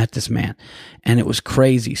ever met this man, and it was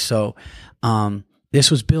crazy. So,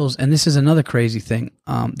 this was Bill's, and this is another crazy thing.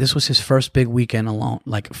 This was his first big weekend alone,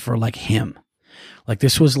 for him. Like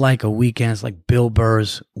this was like a weekend, it's like Bill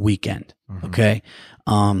Burr's weekend. Okay,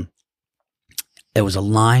 there was a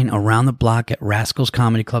line around the block at Rascals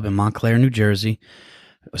Comedy Club in Montclair, New Jersey.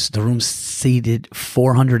 The room seated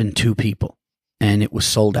 402 people, and it was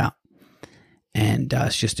sold out. And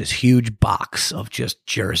it's just this huge box of just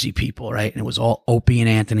Jersey people, right? And it was all Opie and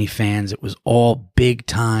Anthony fans. It was all big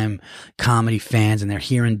time comedy fans, and they're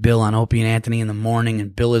hearing Bill on Opie and Anthony in the morning.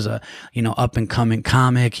 And Bill is a up and coming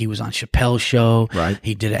comic. He was on Chappelle's show. Right.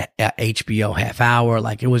 He did a HBO half hour.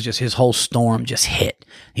 Like it was just his whole storm just hit.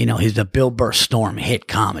 He's the Bill Burr storm hit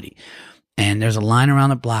comedy. And there's a line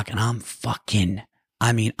around the block, and I'm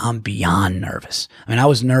beyond nervous. I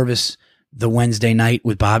was nervous the Wednesday night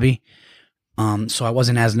with Bobby. So I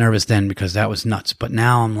wasn't as nervous then because that was nuts. But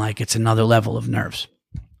now I'm like, it's another level of nerves.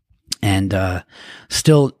 And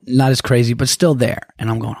still not as crazy, but still there. And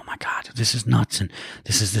I'm going, oh my God, this is nuts. And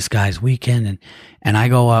this is this guy's weekend. And I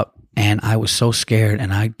go up, and I was so scared.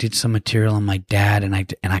 And I did some material on my dad, and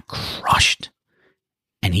I crushed.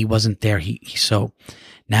 And he wasn't there. So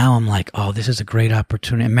now I'm like, oh, this is a great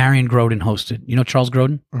opportunity. And Marion Groden hosted. You know Charles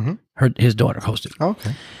Grodin? His daughter hosted. Oh,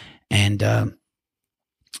 okay. And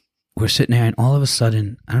we're sitting there, and all of a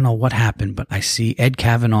sudden, I don't know what happened, but I see Ed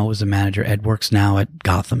Kavanaugh was the manager. Ed works now at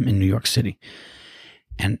Gotham in New York City.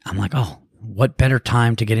 And I'm like, oh, what better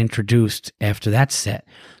time to get introduced after that set?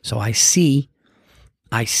 So I see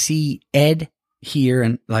Ed here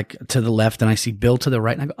and like to the left, and I see Bill to the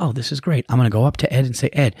right, and I go, oh, this is great. I'm going to go up to Ed and say,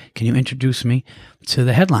 Ed, can you introduce me to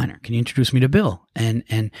the headliner? Can you introduce me to Bill?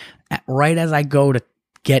 And right as I go to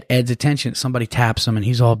get Ed's attention, somebody taps him, and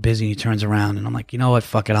he's all busy, and he turns around, and I'm like, you know what?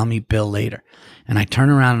 Fuck it. I'll meet Bill later. And I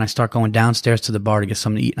turn around, and I start going downstairs to the bar to get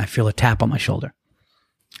something to eat, and I feel a tap on my shoulder.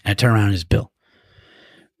 And I turn around, and it's Bill.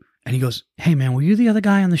 And he goes, hey man, were you the other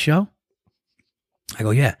guy on the show? I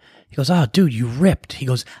go, yeah. He goes, oh dude, you ripped. He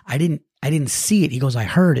goes, I didn't see it. He goes, I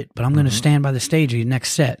heard it, but I'm going to stand by the stage of your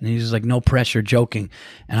next set. And he's like, no pressure, joking.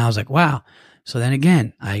 And I was like, wow. So then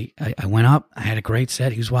again, I went up. I had a great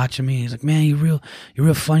set. He was watching me. He's like, man, you're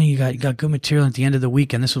real funny. You got good material at the end of the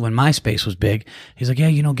week. And this was when MySpace was big. He's like,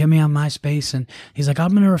 yeah, get me on MySpace. And he's like,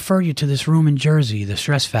 I'm going to refer you to this room in Jersey, the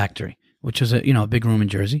Stress Factory, which is a big room in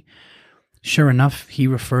Jersey. Sure enough, he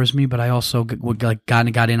refers me, but I also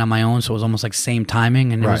got in on my own. So it was almost like same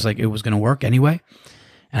timing. And it was like, it was going to work anyway.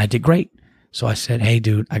 And I did great. So I said, hey,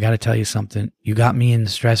 dude, I got to tell you something. You got me in the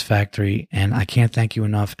Stress Factory, and I can't thank you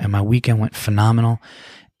enough. And my weekend went phenomenal.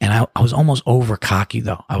 And I was almost over cocky,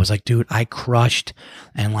 though. I was like, dude, I crushed.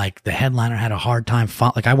 And like the headliner had a hard time.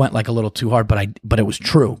 Like I went like a little too hard, but it was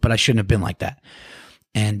true. But I shouldn't have been like that.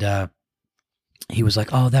 And he was like,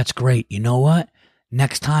 oh, that's great. You know what?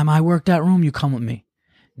 Next time I work that room, you come with me.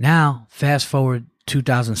 Now, fast forward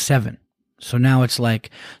 2007. So now it's like,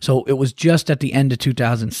 so it was just at the end of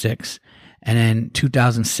 2006. And then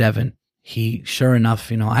 2007, he, sure enough,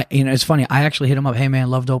 it's funny. I actually hit him up. Hey man,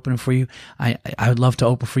 loved opening for you. I would love to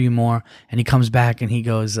open for you more. And he comes back and he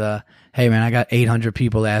goes, hey man, I got 800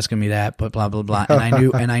 people asking me that, but blah, blah, blah.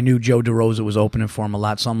 And I knew Joe DeRosa was opening for him a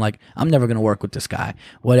lot. So I'm like, I'm never going to work with this guy,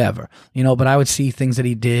 whatever, but I would see things that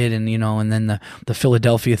he did. And, and then the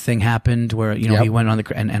Philadelphia thing happened where, he went on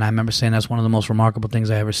and I remember saying that's one of the most remarkable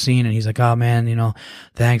things I ever seen. And he's like, oh man,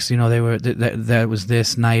 thanks. They were, that was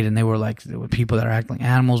this night. And they were like, there were people that are acting like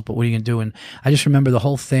animals, but what are you going to do? And I just remember the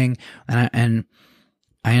whole thing. And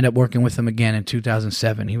I ended up working with him again in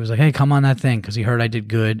 2007. He was like, hey, come on that thing, because he heard I did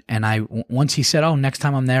good. And once he said, oh, next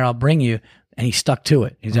time I'm there, I'll bring you, And he stuck to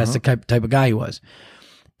it. That's the type of guy he was.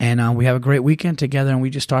 And we have a great weekend together, and we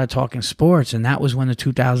just started talking sports. And that was when the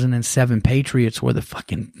 2007 Patriots were the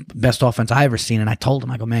fucking best offense I ever seen. And I told him,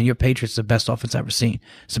 I go, man, your Patriots are the best offense I've ever seen.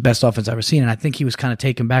 It's the best offense I've ever seen. And I think he was kind of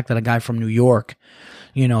taken back that a guy from New York,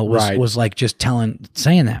 was like just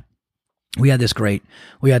saying that. We had this great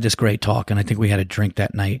talk, and I think we had a drink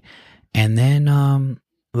that night. And then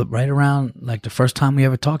right around like the first time we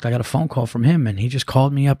ever talked, I got a phone call from him, and he just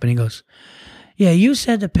called me up and he goes, yeah, you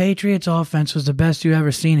said the Patriots offense was the best you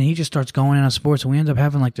ever seen. And he just starts going in on sports, and we end up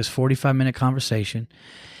having like this 45-minute conversation.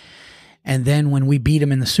 And then when we beat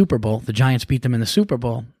him in the Super Bowl, the Giants beat them in the Super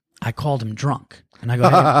Bowl, I called him drunk. And I go,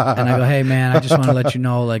 hey man, I just want to let you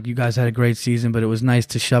know, like, you guys had a great season, but it was nice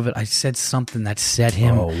to shove it. I said something that set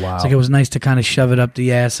him. Oh, wow. It's like, it was nice to kind of shove it up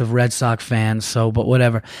the ass of Red Sox fans. So, but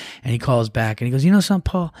whatever. And he calls back and he goes, you know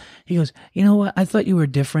something, Paul? He goes, you know what? I thought you were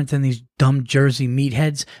different than these dumb Jersey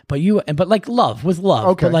meatheads, but like with love.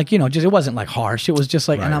 Okay. But like, just, it wasn't like harsh. It was just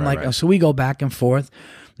like, and I'm like, so we go back and forth.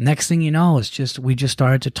 Next thing you know, we just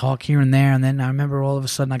started to talk here and there. And then I remember all of a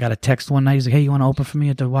sudden I got a text one night. He's like, hey, you want to open for me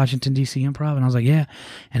at the Washington, D.C. Improv? And I was like, yeah.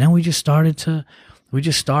 And then we just started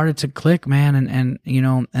to click, man. And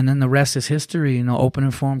then the rest is history, opening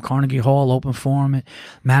for him, Carnegie Hall, open for him at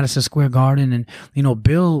Madison Square Garden. And,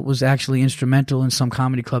 Bill was actually instrumental in some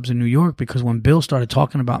comedy clubs in New York, because when Bill started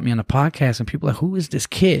talking about me on the podcast, and people were like, who is this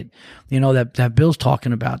kid, that Bill's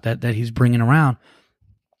talking about, that he's bringing around.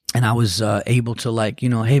 And I was able to, like,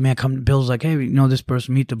 hey man, come. Bill's like, hey, this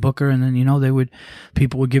person, meet the booker, and then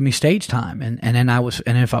people would give me stage time, and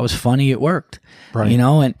if I was funny, it worked, right?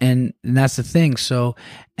 And that's the thing. So,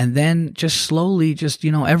 and then just slowly,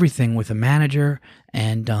 everything with a manager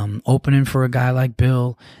and opening for a guy like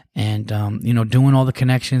Bill, and doing all the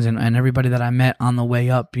connections and everybody that I met on the way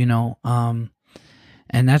up, and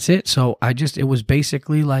that's it. So it was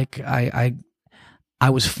basically like I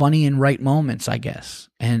was funny in right moments, I guess.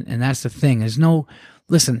 And that's the thing. There's no,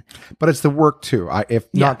 listen. But it's the work too.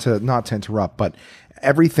 Not to interrupt, but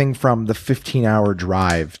everything from the 15-hour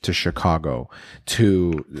drive to Chicago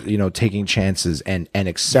to, taking chances and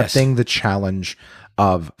accepting the challenge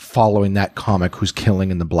of following that comic who's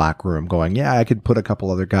killing in the black room, going, yeah, I could put a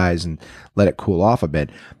couple other guys and let it cool off a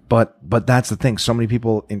bit. But that's the thing. So many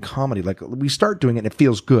people in comedy, like, we start doing it and it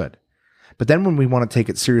feels good. But then when we want to take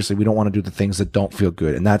it seriously, we don't want to do the things that don't feel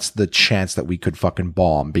good. And that's the chance that we could fucking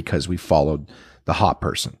bomb because we followed the hot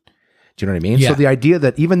person. Do you know what I mean? Yeah. So the idea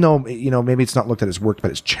that even though, maybe it's not looked at as work, but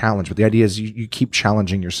it's challenged. But the idea is you keep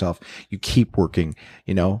challenging yourself. You keep working,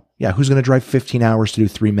 Yeah, who's going to drive 15 hours to do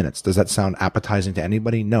 3 minutes? Does that sound appetizing to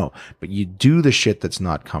anybody? No. But you do the shit that's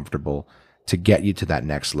not comfortable to get you to that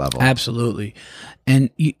next level. Absolutely. And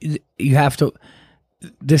you have to...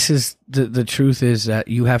 This is the truth is that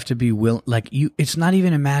you have to be willing, it's not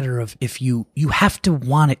even a matter of if you have to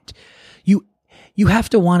want it. You have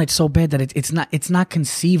to want it so bad that it's not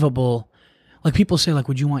conceivable. Like, people say, like,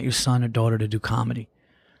 would you want your son or daughter to do comedy?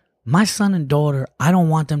 My son and daughter, I don't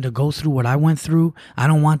want them to go through what I went through. I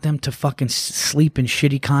don't want them to fucking sleep in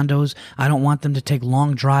shitty condos. I don't want them to take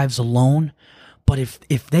long drives alone. But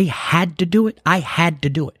if they had to do it, I had to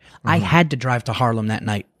do it. Mm-hmm. I had to drive to Harlem that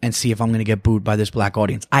night and see if I'm going to get booed by this black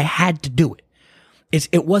audience. I had to do it.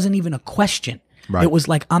 It wasn't even a question. Right. It was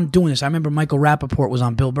like, I'm doing this. I remember Michael Rappaport was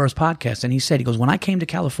on Bill Burr's podcast, and he goes, when I came to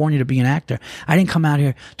California to be an actor, I didn't come out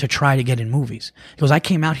here to try to get in movies. He goes, I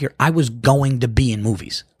came out here, I was going to be in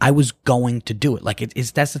movies. I was going to do it. Like,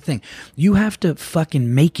 that's the thing. You have to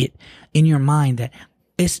fucking make it in your mind that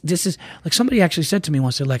this is, like, somebody actually said to me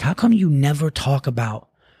once, they're like, how come you never talk about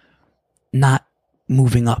not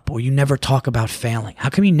moving up, or you never talk about failing? How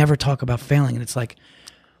come you never talk about failing? And it's like,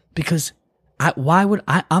 because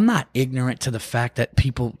I'm not ignorant to the fact that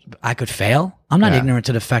I could fail. I'm not ignorant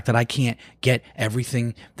to the fact that I can't get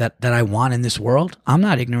everything that I want in this world. I'm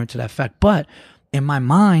not ignorant to that fact. But in my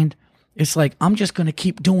mind, it's like, I'm just going to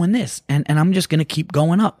keep doing this, and I'm just going to keep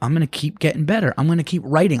going up. I'm going to keep getting better. I'm going to keep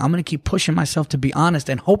writing. I'm going to keep pushing myself to be honest,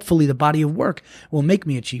 and hopefully the body of work will make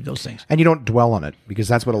me achieve those things. And you don't dwell on it, because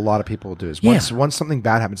that's what a lot of people will do is once something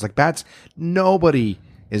bad happens, like nobody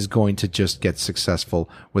is going to just get successful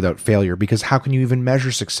without failure, because how can you even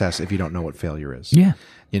measure success if you don't know what failure is? Yeah.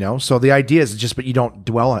 So the idea is but you don't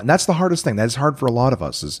dwell on it. And that's the hardest thing. That is hard for a lot of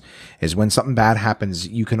us is when something bad happens,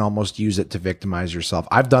 you can almost use it to victimize yourself.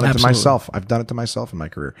 I've done it to myself. I've done it to myself in my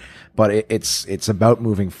career, but it's about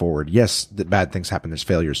moving forward. Yes, the bad things happen. There's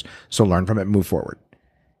failures. So learn from it, move forward.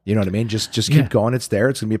 You know what I mean? Just keep going. It's there.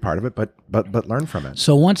 It's going to be a part of it, but learn from it.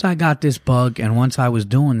 So once I got this bug and once I was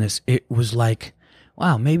doing this, it was like,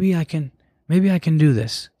 wow, maybe I can do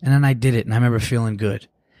this. And then I did it, and I remember feeling good.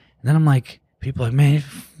 And then I'm like, people are like, man,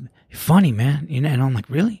 funny, man. You know, and I'm like,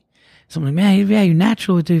 really? So I'm like, man, yeah, you're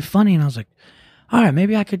natural with it, funny. And I was like, all right,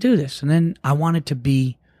 maybe I could do this. And then I wanted to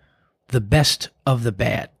be the best of the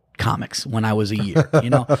bad comics when I was a year, you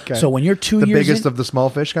know? Okay. So when you're 2 years The biggest in, of the small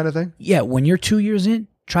fish kind of thing? yeah, when you're 2 years in,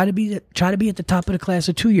 try to be at the top of the class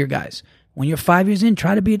of 2 year guys. When you're 5 years in,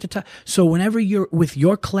 try to be at the top. So whenever you're with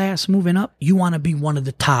your class moving up, you want to be one of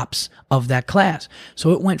the tops of that class.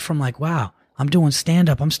 So it went from like, wow, I'm doing stand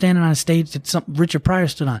up. I'm standing on a stage that some Richard Pryor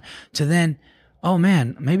stood on, to then, oh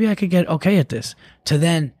man, maybe I could get okay at this, to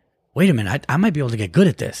then, wait a minute, I might be able to get good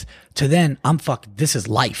at this, to then I'm fucked. This is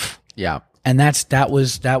life. Yeah. And that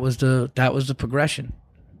was the progression.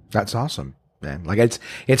 That's awesome, man. Like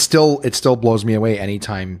it still blows me away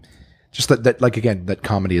anytime. Just that like, again, that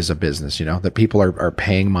comedy is a business, you know, that people are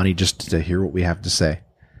paying money just to hear what we have to say.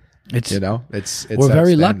 It's, you know, it's we're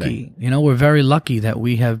very lucky, you know, we're very lucky that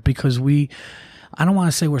we have, because I don't want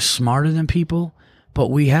to say we're smarter than people, but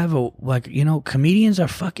we have comedians are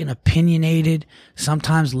fucking opinionated,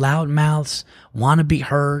 sometimes loud mouths, want to be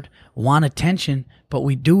heard, want attention, but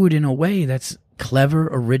we do it in a way that's clever,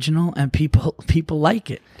 original, and people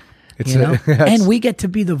like it. You know? And we get to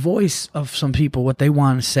be the voice of some people, what they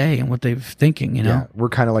want to say and what they're thinking, you know? Yeah, we're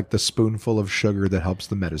kind of like the spoonful of sugar that helps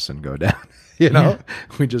the medicine go down. You know,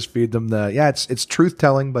 we just feed them it's truth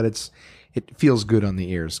telling, but it feels good on the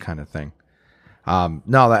ears kind of thing.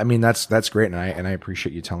 That's great. And I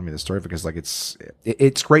appreciate you telling me the story, because like,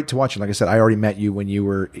 it's great to watch. And like I said, I already met you when you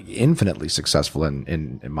were infinitely successful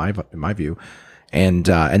in my view. And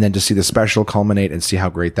then to see the special culminate and see how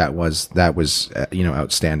great that was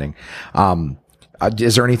outstanding.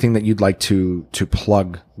 Is there anything that you'd like to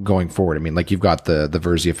plug going forward? I mean, like, you've got the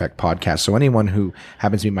Verzi Effect podcast. So anyone who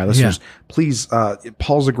happens to be my listeners, please,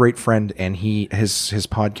 Paul's a great friend, and his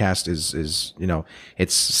podcast is, you know,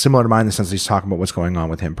 it's similar to mine in the sense that he's talking about what's going on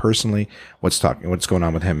with him personally, what's going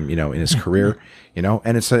on with him, you know, in his career, you know,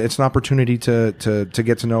 and it's an opportunity to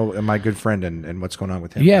get to know my good friend and what's going on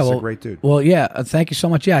with him. Yeah. He's a great dude. Well, yeah. Thank you so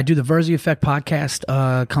much. Yeah. I do the Verzi Effect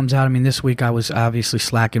podcast, comes out. I mean, this week I was obviously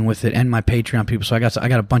slacking with it and my Patreon people. So I got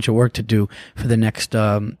a bunch of work to do for the next,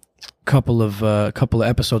 couple of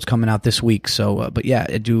episodes coming out this week. So, but yeah,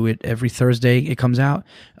 I do it every Thursday. It comes out,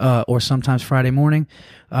 or sometimes Friday morning.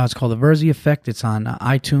 It's called The Verzi Effect. It's on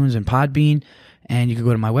iTunes and Podbean, and you can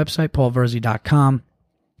go to my website, paulverzi.com.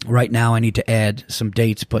 Right now I need to add some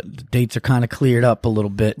dates, but the dates are kind of cleared up a little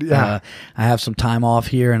bit. Yeah. I have some time off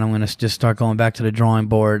here, and I'm going to just start going back to the drawing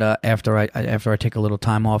board, after I take a little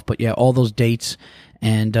time off. But yeah, all those dates.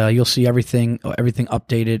 And you'll see everything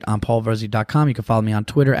updated on paulverzi.com. You can follow me on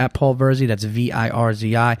Twitter at Paul Verzi. That's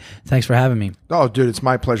VIRZI. Thanks for having me. Oh, dude, it's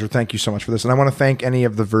my pleasure. Thank you so much for this. And I want to thank any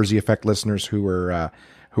of the Verzi Effect listeners who are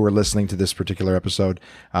listening to this particular episode.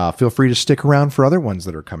 Feel free to stick around for other ones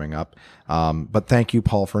that are coming up. But thank you,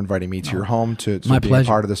 Paul, for inviting me to your home to be a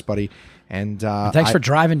part of this, buddy. And thanks for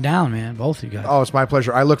driving down, man. Both of you guys. Oh, it's my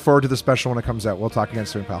pleasure. I look forward to the special when it comes out. We'll talk again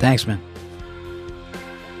soon, pal. Thanks, man.